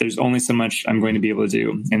 There's only so much I'm going to be able to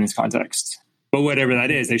do in this context. But whatever that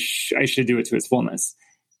is, I should do it to its fullness.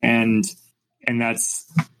 And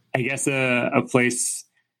that's, I guess, a place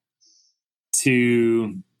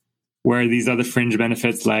to where these other fringe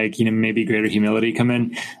benefits, like, maybe greater humility come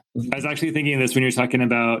in. I was actually thinking of this when you're talking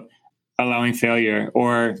about allowing failure,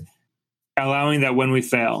 or allowing that when we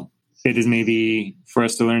fail, it is maybe for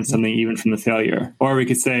us to learn something even from the failure. Or we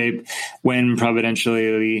could say when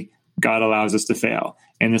providentially God allows us to fail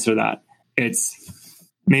in this or that. It's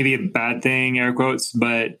maybe a bad thing, air quotes,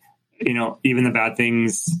 but even the bad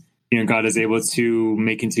things, God is able to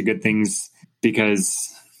make into good things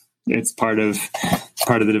because it's part of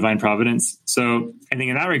the divine providence. So I think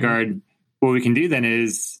in that regard, what we can do then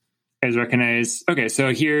is recognize, okay,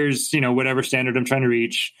 so here's, whatever standard I'm trying to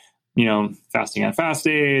reach, fasting on fast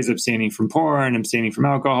days, abstaining from porn, abstaining from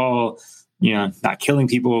alcohol, not killing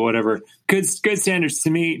people or whatever, good standards to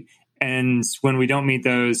meet. And when we don't meet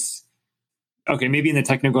those, okay, maybe in the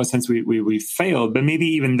technical sense we failed, but maybe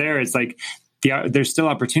even there, it's like there's still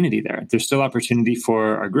opportunity there. There's still opportunity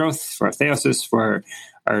for our growth, for our theosis, for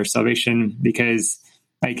our salvation, because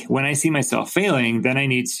like when I see myself failing, then I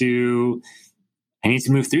need to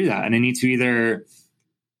move through that. And I need to either,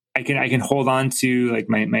 I can hold on to like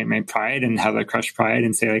my pride and have a crushed pride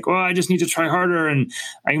and say like, well, I just need to try harder and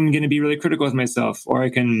I'm going to be really critical with myself. Or I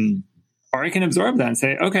can absorb that and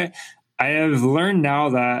say, okay, I have learned now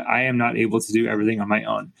that I am not able to do everything on my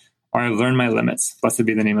own, or I've learned my limits. Blessed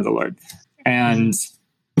be the name of the Lord. And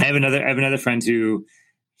I have another friend who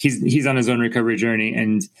he's on his own recovery journey,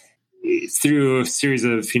 and through a series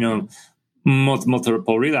of,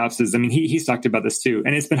 multiple relapses. I mean, he's talked about this too.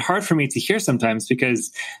 And it's been hard for me to hear sometimes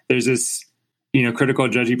because there's this, critical,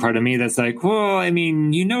 judgy part of me that's like, well, I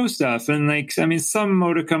mean, stuff. And like, I mean, some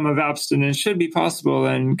modicum of abstinence should be possible.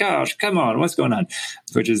 And gosh, come on, what's going on?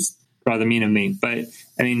 Which is rather mean of me. But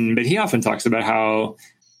he often talks about how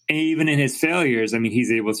even in his failures, I mean,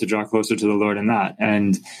 he's able to draw closer to the Lord in that.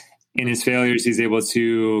 And in his failures, he's able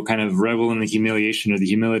to kind of revel in the humiliation or the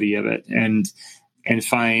humility of it and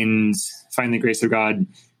find the grace of God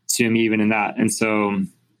to him even in that. And so,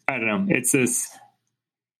 I don't know, it's this,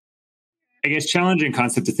 I guess, challenging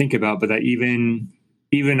concept to think about, but that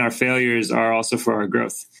even our failures are also for our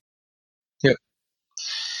growth.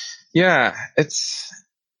 Yeah, it's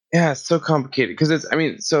so complicated because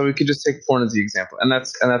so we could just take porn as the example, and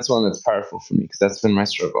that's one that's powerful for me because that's been my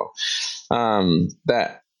struggle.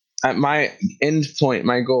 That at my end point,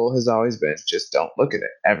 my goal has always been just don't look at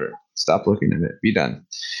it ever. Stop looking at it. Be done.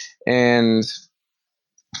 And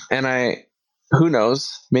who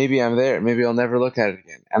knows? Maybe I'm there. Maybe I'll never look at it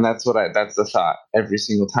again. And that's the thought every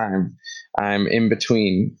single time I'm in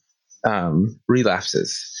between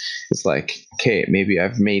relapses. It's like, okay, maybe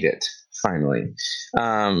I've made it finally.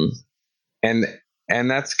 And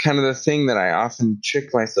that's kind of the thing that I often trick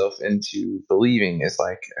myself into believing is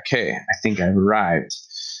like, okay, I think I've arrived.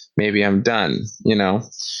 Maybe I'm done,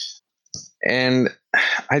 And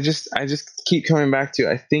I just keep coming back to,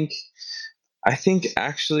 I think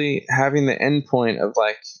actually having the end point of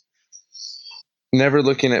like never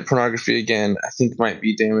looking at pornography again, I think might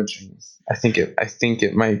be damaging. I think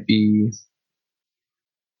it might be,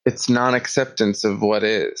 it's non-acceptance of what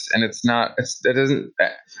is, and I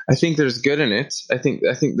think there's good in it. I think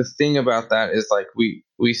the thing about that is like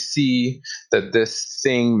we see that this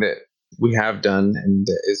thing that we have done and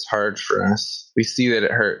that is hard for us, we see that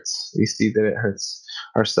it hurts. We see that it hurts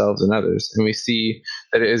ourselves and others, and we see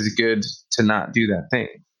that it is good to not do that thing.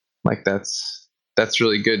 Like that's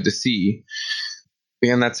really good to see,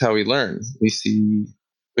 and that's how we learn. We see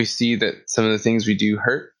that some of the things we do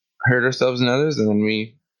hurt ourselves and others, and then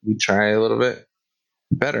we try a little bit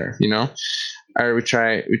better, or we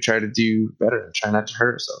try to do better and try not to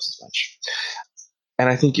hurt ourselves as much.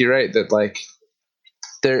 I think you're right that like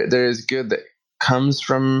there is good that comes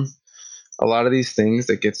from a lot of these things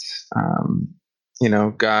that gets,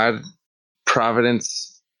 God,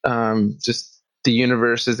 providence, just the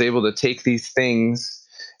universe is able to take these things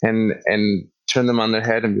and turn them on their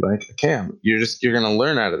head and be like, okay, you're going to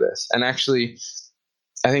learn out of this. And actually,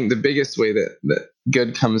 I think the biggest way that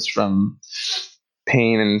good comes from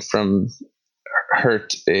pain and from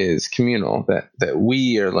hurt is communal, that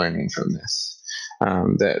we are learning from this.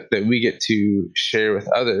 That we get to share with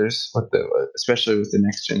others, especially with the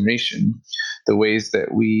next generation, the ways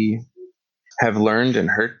that we have learned and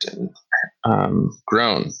hurt and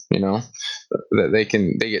grown. That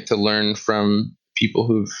they get to learn from people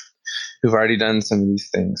who've already done some of these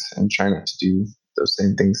things and try not to do those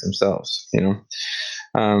same things themselves.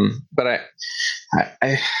 But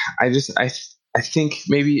I think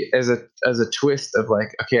maybe as a twist of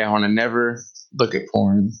like, okay, I want to never look at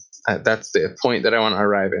porn. That's the point that I want to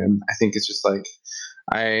arrive in. I think it's just like,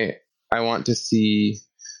 I want to see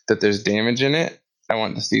that there's damage in it. I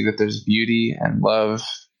want to see that there's beauty and love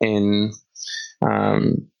in,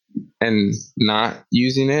 and not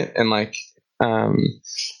using it, and like,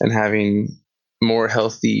 and having more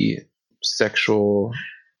healthy sexual,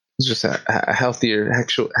 just a healthier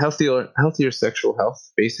sexual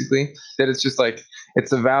health, basically. That it's just like,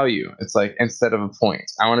 it's a value. It's like, instead of a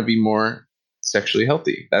point, I want to be more sexually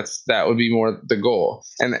healthy. That would be more the goal.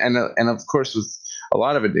 And of course, with a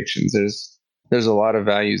lot of addictions, there's a lot of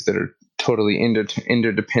values that are totally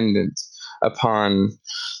interdependent upon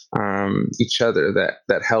each other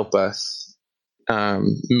that help us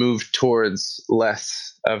move towards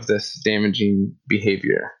less of this damaging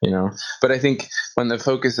behavior. But I think when the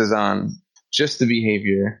focus is on just the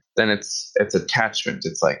behavior, then it's attachment.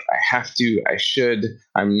 It's like, I have to, I should,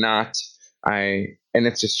 I'm not, and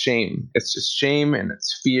it's just shame. It's just shame, and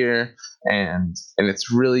it's fear, and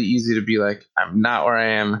it's really easy to be like, I'm not where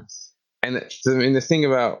I am. And the thing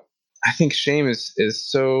about, I think shame is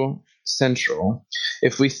so central.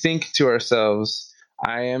 If we think to ourselves,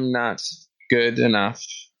 I am not good enough,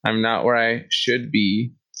 I'm not where I should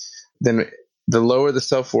be, then the lower the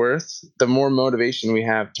self-worth, the more motivation we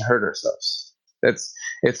have to hurt ourselves.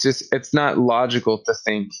 It's not logical to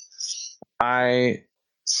think, I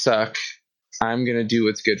suck, I'm going to do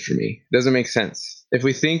what's good for me. It doesn't make sense. If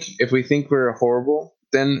we think we're horrible,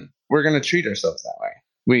 then we're going to treat ourselves that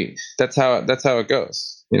way. That's how it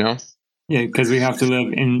goes, Yeah, because we have to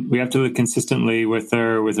live consistently with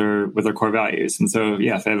our core values. And so,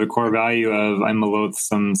 yeah, if I have a core value of I'm a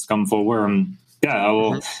loathsome, scumful worm, yeah, I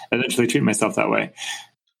will eventually treat myself that way.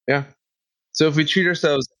 Yeah. So if we treat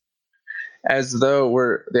ourselves as though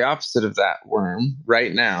we're the opposite of that worm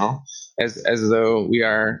right now, as though we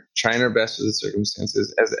are trying our best with the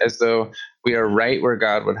circumstances, as though we are right where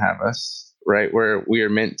God would have us, right where we are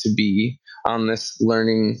meant to be on this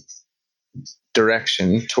learning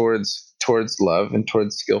direction towards love and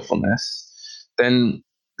towards skillfulness, then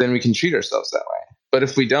we can treat ourselves that way. But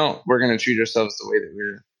if we don't, we're going to treat ourselves the way that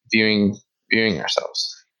we're viewing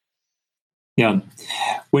ourselves. Yeah.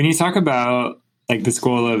 When you talk about like this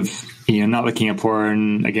goal of, not looking at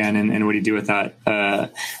porn again, and what do you do with that?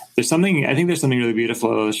 There's something really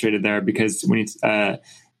beautiful illustrated there, because when it's, I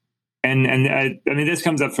mean, this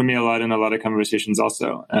comes up for me a lot in a lot of conversations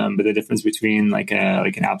also. But the difference between like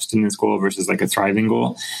an abstinence goal versus like a thriving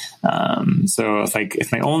goal. So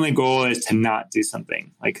if my only goal is to not do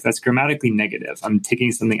something, like that's grammatically negative. I'm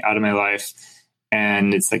taking something out of my life,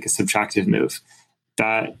 and it's like a subtractive move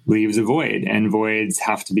that leaves a void, and voids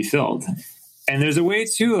have to be filled. And there's a way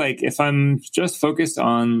too, like if I'm just focused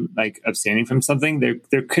on like abstaining from something,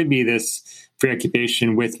 there could be this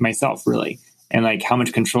preoccupation with myself, really. And like, how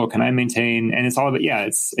much control can I maintain? And it's all about,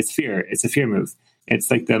 it's fear. It's a fear move. It's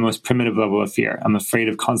like the most primitive level of fear. I'm afraid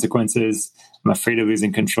of consequences. I'm afraid of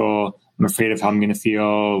losing control. I'm afraid of how I'm going to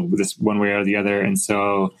feel this one way or the other. And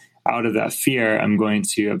so out of that fear, I'm going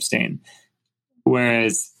to abstain.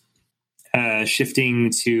 Whereas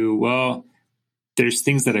shifting to, well, there's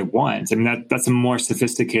things that I want. I mean, that's a more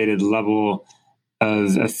sophisticated level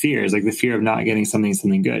of fears, like the fear of not getting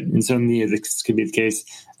something good. And so this could be the case.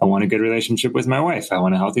 I want a good relationship with my wife. I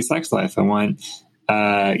want a healthy sex life. I want,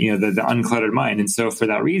 the uncluttered mind. And so for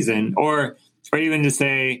that reason, or even to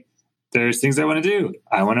say, there's things I want to do.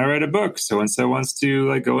 I want to write a book. So-and-so wants to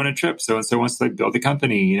like go on a trip. So-and-so wants to like build a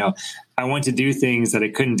company. I want to do things that I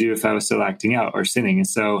couldn't do if I was still acting out or sinning. And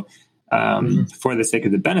so for the sake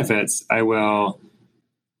of the benefits, I will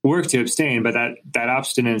work to abstain, but that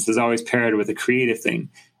abstinence is always paired with a creative thing.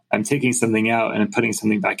 I'm taking something out and I'm putting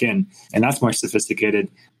something back in. And that's more sophisticated.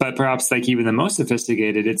 But perhaps like even the most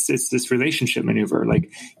sophisticated, it's this relationship maneuver.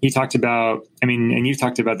 Like he talked about, I mean, and you've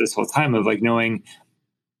talked about this whole time of like knowing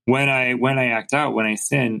when I act out, when I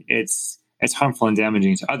sin, it's harmful and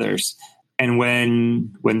damaging to others. And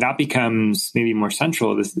when that becomes maybe more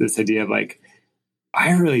central, this idea of like,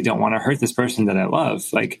 I really don't want to hurt this person that I love.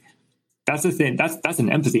 Like that's the thing. That's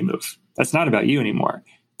an empathy move. That's not about you anymore.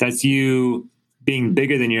 That's you being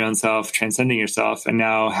bigger than your own self, transcending yourself, and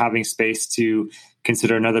now having space to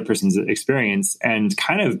consider another person's experience. And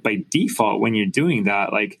kind of by default, when you're doing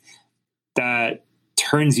that, like that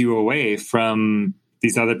turns you away from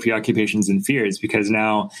these other preoccupations and fears, because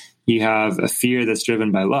now you have a fear that's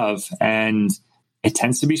driven by love, and it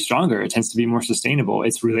tends to be stronger. It tends to be more sustainable.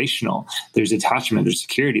 It's relational. There's attachment. There's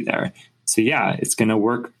security there. So yeah, it's going to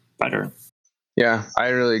work better. Yeah, I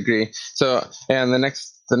really agree. So, and the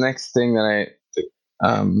next thing that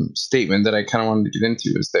statement that I kind of wanted to get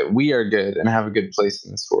into is that we are good and have a good place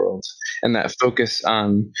in this world, and that focus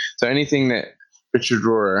on, so anything that Richard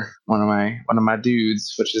Rohr, one of my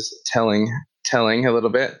dudes, which is telling a little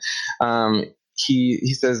bit,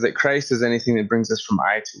 he says that Christ is anything that brings us from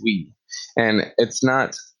I to we, and it's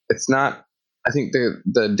not. I think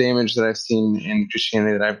the damage that I've seen in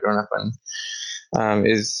Christianity that I've grown up in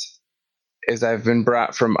is I've been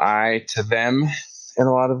brought from I to them in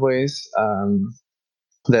a lot of ways,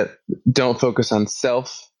 that don't focus on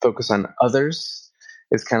self, focus on others.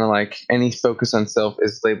 It's kind of like any focus on self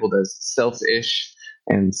is labeled as selfish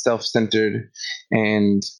and self-centered.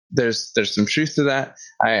 And there's some truth to that.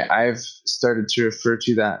 I've started to refer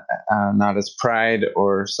to that not as pride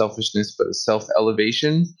or selfishness, but as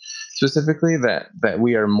self-elevation, specifically, that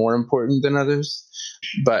we are more important than others.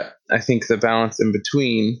 But I think the balance in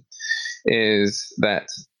between is that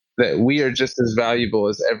we are just as valuable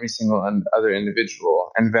as every single other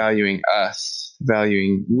individual, and valuing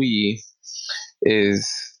we is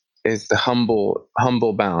the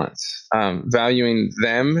humble balance. Valuing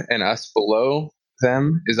them and us below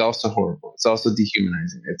them is also horrible. It's also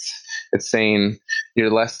dehumanizing. It's saying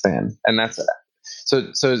you're less than, and that's so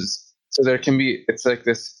there can be, it's like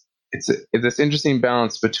this. It's this interesting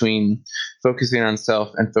balance between focusing on self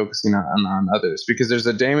and focusing on others, because there's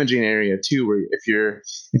a damaging area too, where if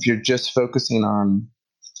you're just focusing on,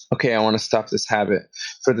 okay, I want to stop this habit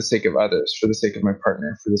for the sake of others, for the sake of my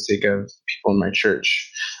partner, for the sake of people in my church,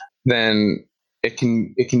 then it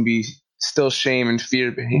can be still shame and fear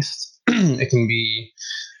based. It can be,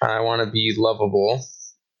 I want to be lovable,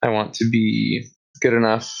 I want to be good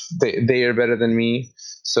enough, they are better than me,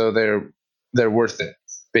 so they're worth it,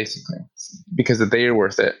 basically, because they are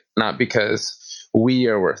worth it, not because we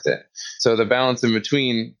are worth it. So the balance in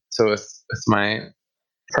between. So with my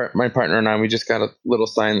partner and I, we just got a little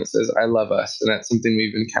sign that says "I love us," and that's something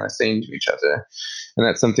we've been kind of saying to each other, and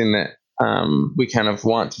that's something that we kind of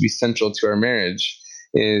want to be central to our marriage,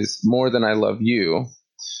 is more than "I love you."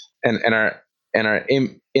 And our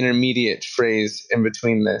intermediate phrase in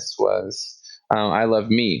between this was "I love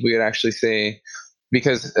me." We would actually say,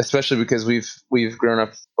 especially because we've grown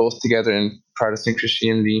up both together in Protestant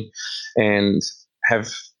Christianity and have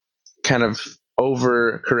kind of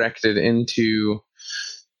overcorrected into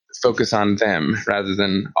focus on them rather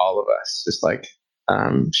than all of us, just like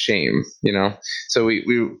shame, So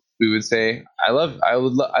we would say, I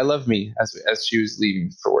love me as she was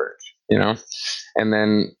leaving for work, and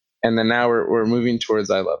then now we're moving towards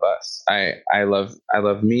I love us. I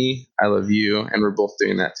love me, I love you, and we're both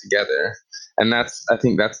doing that together. And I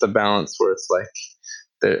think that's the balance where it's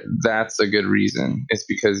like, that's a good reason. It's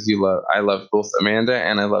because I love both Amanda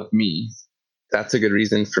and I love me. That's a good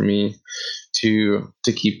reason for me to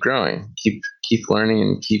keep growing, keep learning,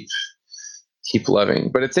 and keep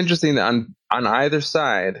loving. But it's interesting that on either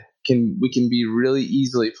side we can be really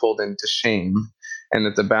easily pulled into shame, and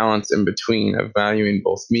that the balance in between of valuing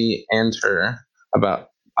both me and her, about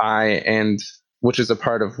which is a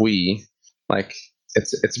part of we, like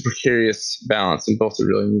it's a precarious balance, and both are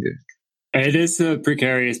really needed. It is a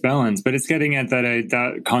precarious balance, but it's getting at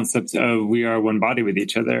that concept of we are one body with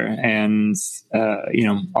each other, and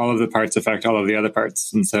all of the parts affect all of the other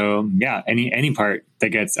parts. And so, yeah, any part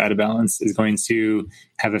that gets out of balance is going to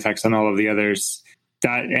have effects on all of the others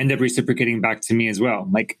that end up reciprocating back to me as well.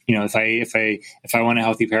 Like, if I want a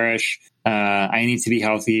healthy parish, I need to be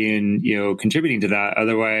healthy and contributing to that.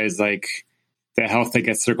 Otherwise, like, the health that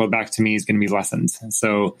gets circled back to me is going to be lessened.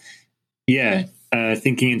 So, yeah.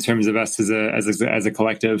 Thinking in terms of us as a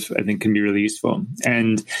collective, I think, can be really useful.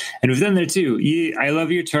 And within there too, I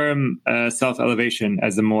love your term self-elevation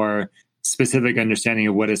as a more specific understanding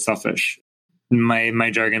of what is selfish. my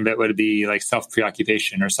jargon bit would be like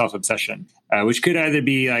self-preoccupation or self-obsession, which could either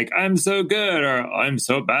be like, I'm so good or I'm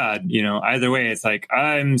so bad. Either way, it's like,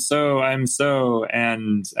 I'm so, and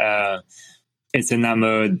it's in that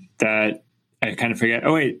mode that I kind of forget,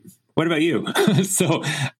 oh, wait, what about you? So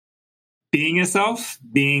being yourself,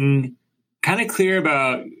 being kind of clear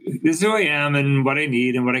about this is who I am and what I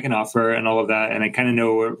need and what I can offer and all of that. And I kind of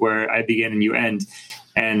know where I begin and you end.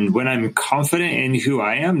 And when I'm confident in who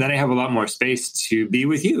I am, then I have a lot more space to be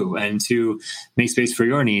with you and to make space for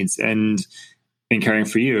your needs and caring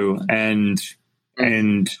for you. And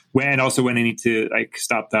also when I need to like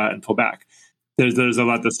stop that and pull back. There's a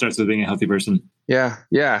lot that starts with being a healthy person. Yeah.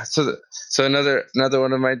 So another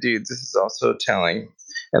one of my dudes, this is also telling,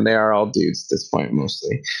 and they are all dudes at this point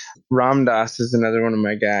mostly. Ram Dass is another one of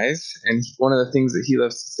my guys, and one of the things that he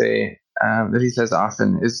loves to say, that he says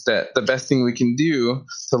often, is that the best thing we can do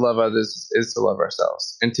to love others is to love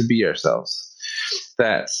ourselves and to be ourselves.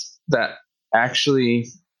 That actually,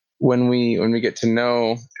 when we get to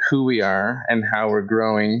know who we are and how we're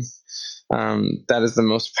growing, that is the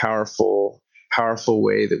most powerful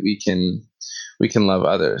way that we can love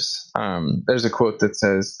others. There's a quote that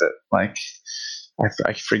says that, like,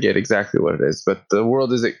 I forget exactly what it is, but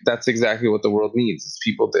that's exactly what the world needs. It's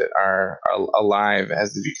people that are alive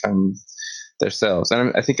as they become themselves.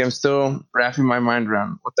 And I think I'm still wrapping my mind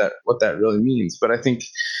around what that really means. But I think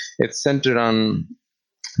it's centered on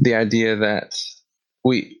the idea that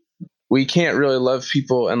we can't really love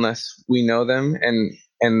people unless we know them,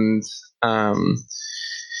 and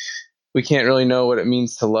we can't really know what it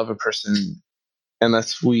means to love a person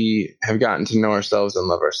unless we have gotten to know ourselves and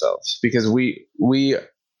love ourselves, because we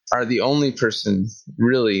are the only person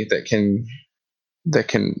really that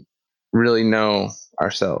can really know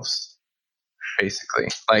ourselves, basically.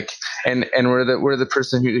 Like, and we're the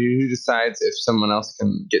person who decides if someone else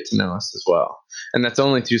can get to know us as well. And that's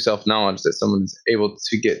only through self-knowledge that someone is able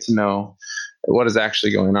to get to know what is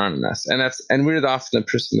actually going on in us. And we're often the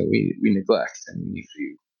person that we neglect, and we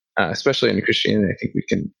especially in Christianity, I think we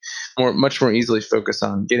can much more easily focus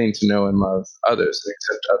on getting to know and love others and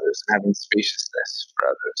accept others and having spaciousness for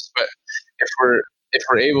others. But if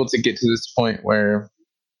we're able to get to this point where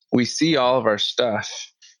we see all of our stuff,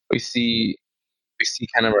 we see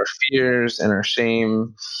kind of our fears and our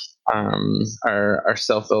shame, our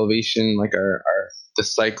self-elevation, like the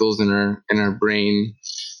cycles in our brain,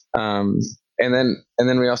 and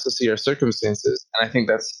then we also see our circumstances, and I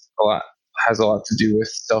think has a lot to do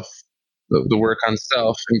with the work on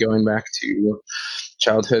self, and going back to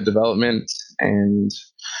childhood development, and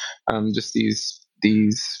just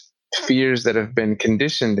these fears that have been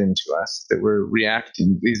conditioned into us, that we're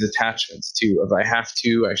reacting, these attachments to, of I have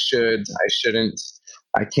to, I should, I shouldn't,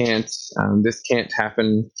 I can't, this can't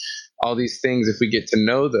happen, all these things. If we get to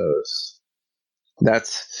know those,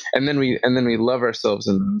 and then we love ourselves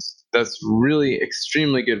in those, that's really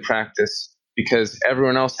extremely good practice, because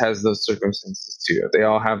everyone else has those circumstances too. They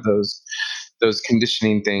all have those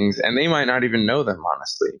conditioning things, and they might not even know them,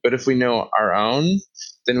 honestly. But if we know our own,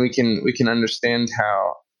 then we can understand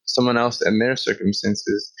how someone else and their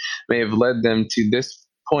circumstances may have led them to this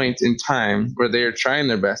point in time where they are trying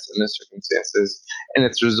their best in their circumstances, and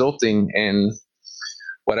it's resulting in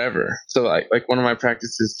whatever. So like one of my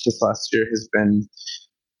practices just last year has been,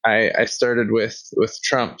 I started with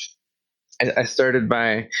Trump. I started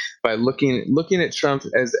by looking at Trump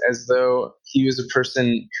as though he was a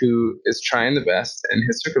person who is trying the best in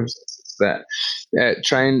his circumstances, that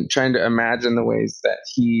trying to imagine the ways that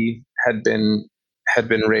he had been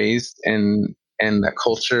raised in a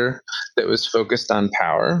culture that was focused on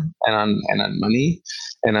power and on money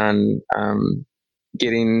and on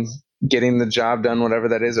getting the job done, whatever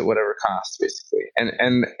that is, at whatever cost, basically,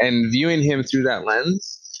 and viewing him through that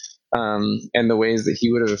lens, and the ways that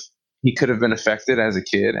he could have been affected as a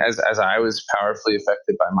kid, as I was powerfully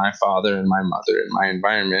affected by my father and my mother and my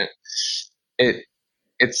environment. It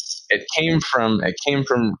came from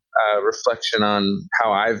reflection on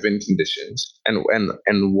how I've been conditioned,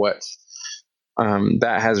 and what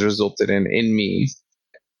that has resulted in me.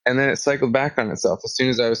 And then it cycled back on itself as soon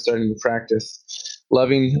as I was starting to practice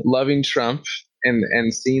loving Trump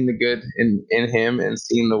and seeing the good in him, and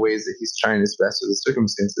seeing the ways that he's trying his best with the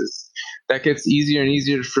circumstances. That gets easier and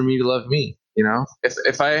easier for me to love me.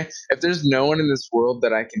 If there's no one in this world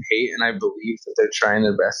that I can hate, and I believe that they're trying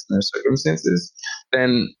their best in their circumstances,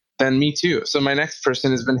 then me too. So my next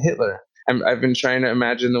person has been Hitler. I've been trying to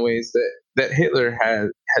imagine the ways that Hitler had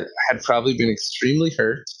probably been extremely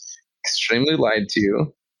hurt, extremely lied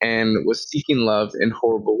to, and was seeking love in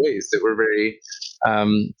horrible ways that were very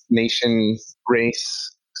nation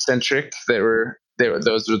race centric, that were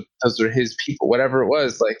those were his people, whatever it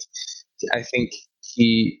was. Like, I think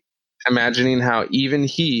he imagining how even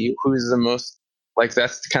he, who's the most, like,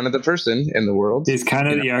 that's kind of the person in the world. He's kind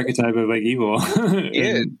of the archetype of like evil.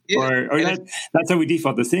 That's how we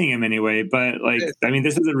default to seeing him anyway. But like, I mean,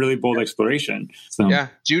 this is a really bold exploration. So yeah,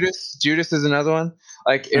 Judas is another one.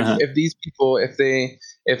 Like, if these people,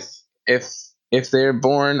 if they're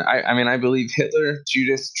born, I mean, I believe Hitler,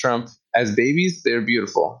 Judas, Trump, as babies, they're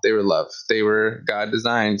beautiful. They were love. They were God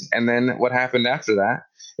designed. And then what happened after that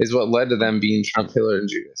is what led to them being Trump, Hitler, and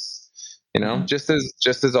Judas. You know, just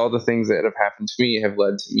as all the things that have happened to me have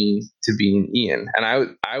led to me to being Ian. And I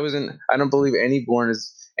don't believe any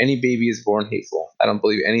baby is born hateful. I don't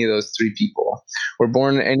believe any of those three people were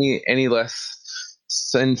born any less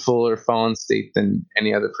sinful or fallen state than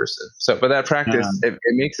any other person. So, but that practice, it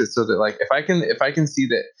makes it so that, like, if I can see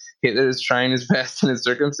that Hitler is trying his best in his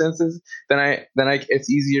circumstances, then it's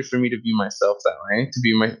easier for me to view myself that way, to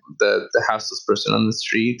view the houseless person on the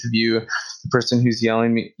street, to view the person who's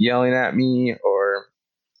yelling at me or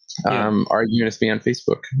arguing with me on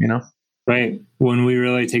Facebook, you know? Right. When we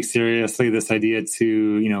really take seriously this idea to,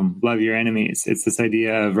 you know, love your enemies, it's this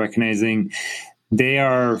idea of recognizing they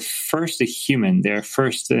are first a human. They're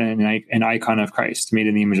first an icon of Christ, made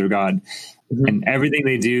in the image of God. Mm-hmm. And everything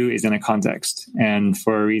they do is in a context and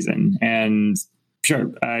for a reason. And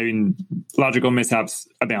sure, I mean, logical mishaps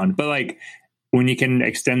abound. But like, when you can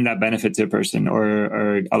extend that benefit to a person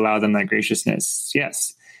or allow them that graciousness,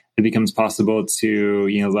 yes, it becomes possible to,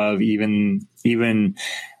 you know, love even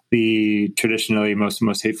the traditionally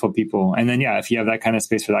most hateful people. And then, yeah, if you have that kind of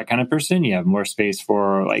space for that kind of person, you have more space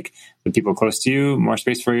for like the people close to you, more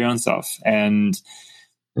space for your own self. And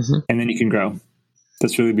then you can grow.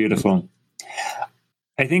 That's really beautiful.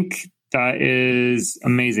 I think that is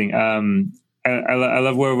amazing. I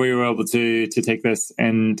love where we were able to take this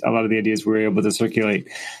and a lot of the ideas we were able to circulate.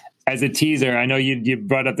 As a teaser, I know you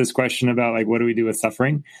brought up this question about like, what do we do with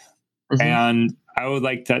suffering? And I would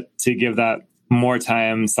like to give that more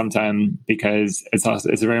time sometime, because it's a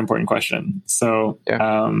very important question. So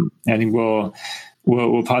I think we'll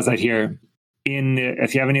pause that here.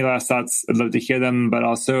 If you have any last thoughts, I'd love to hear them. But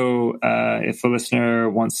also, if a listener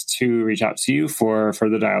wants to reach out to you for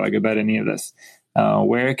further dialogue about any of this,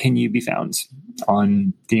 where can you be found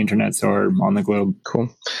on the internets or on the globe?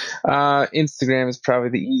 Cool. Instagram is probably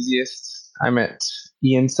the easiest. I'm at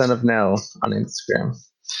Ian Son of Nell on Instagram.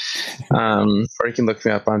 Or you can look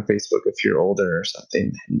me up on Facebook if you're older or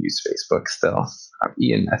something and use Facebook still.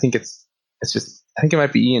 Ian, I think it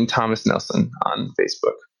might be Ian Thomas Nelson on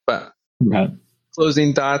Facebook. But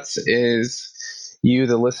closing thoughts is, you,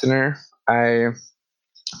 the listener, I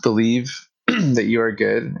believe that you are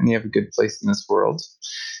good and you have a good place in this world.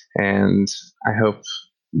 And I hope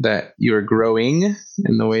that you are growing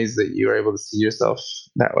in the ways that you are able to see yourself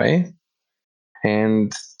that way.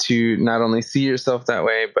 And to not only see yourself that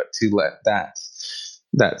way, but to let that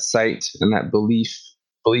sight and that belief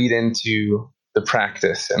bleed into the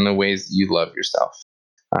practice and the ways that you love yourself.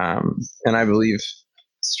 And I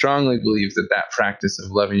strongly believe that practice of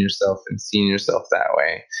loving yourself and seeing yourself that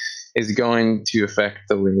way is going to affect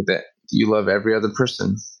the way that you love every other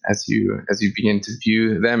person as you begin to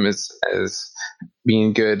view them as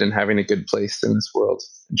being good and having a good place in this world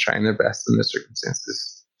and trying their best in the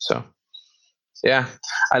circumstances. So, yeah,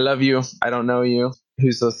 I love you. I don't know you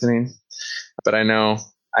who's listening, but I know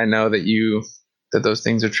that those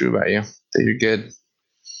things are true about you, that you're good.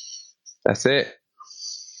 That's it.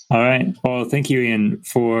 All right. Well, thank you, Ian,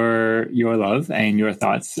 for your love and your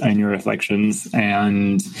thoughts and your reflections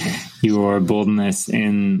and your boldness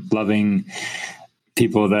in loving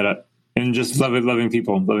people and just loving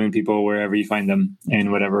people wherever you find them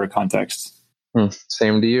in whatever context.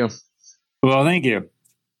 Same to you. Well, thank you.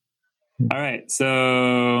 All right,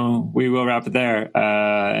 so we will wrap it there.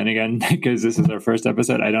 And again, because this is our first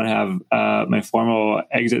episode, I don't have my formal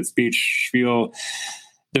exit speech spiel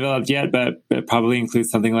developed yet, but it probably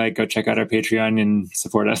includes something like, go check out our Patreon and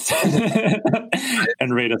support us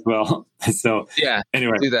and rate us well. So yeah,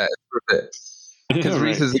 anyway, do that. It's worth it. Because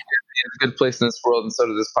Reese is a good place in this world, and so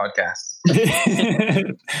does this podcast.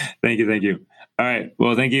 Thank you. All right,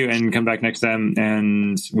 well, thank you, and come back next time,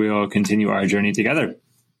 and we'll continue our journey together.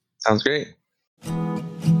 Sounds great.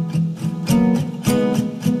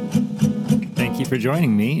 Thank you for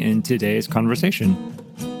joining me in today's conversation.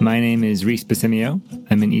 My name is Reese Basimio.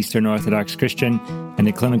 I'm an Eastern Orthodox Christian and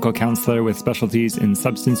a clinical counselor with specialties in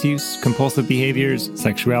substance use, compulsive behaviors,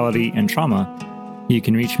 sexuality, and trauma. You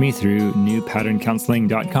can reach me through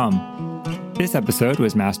newpatterncounseling.com. This episode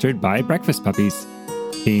was mastered by Breakfast Puppies.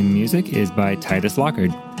 Theme music is by Titus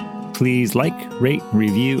Lockard. please like, rate,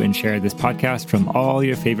 review, and share this podcast from all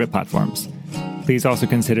your favorite platforms. Please also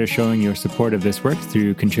consider showing your support of this work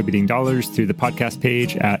through contributing dollars through the podcast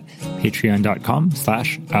page at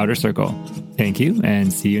patreon.com/outercircle. Thank you,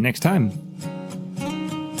 and see you next time.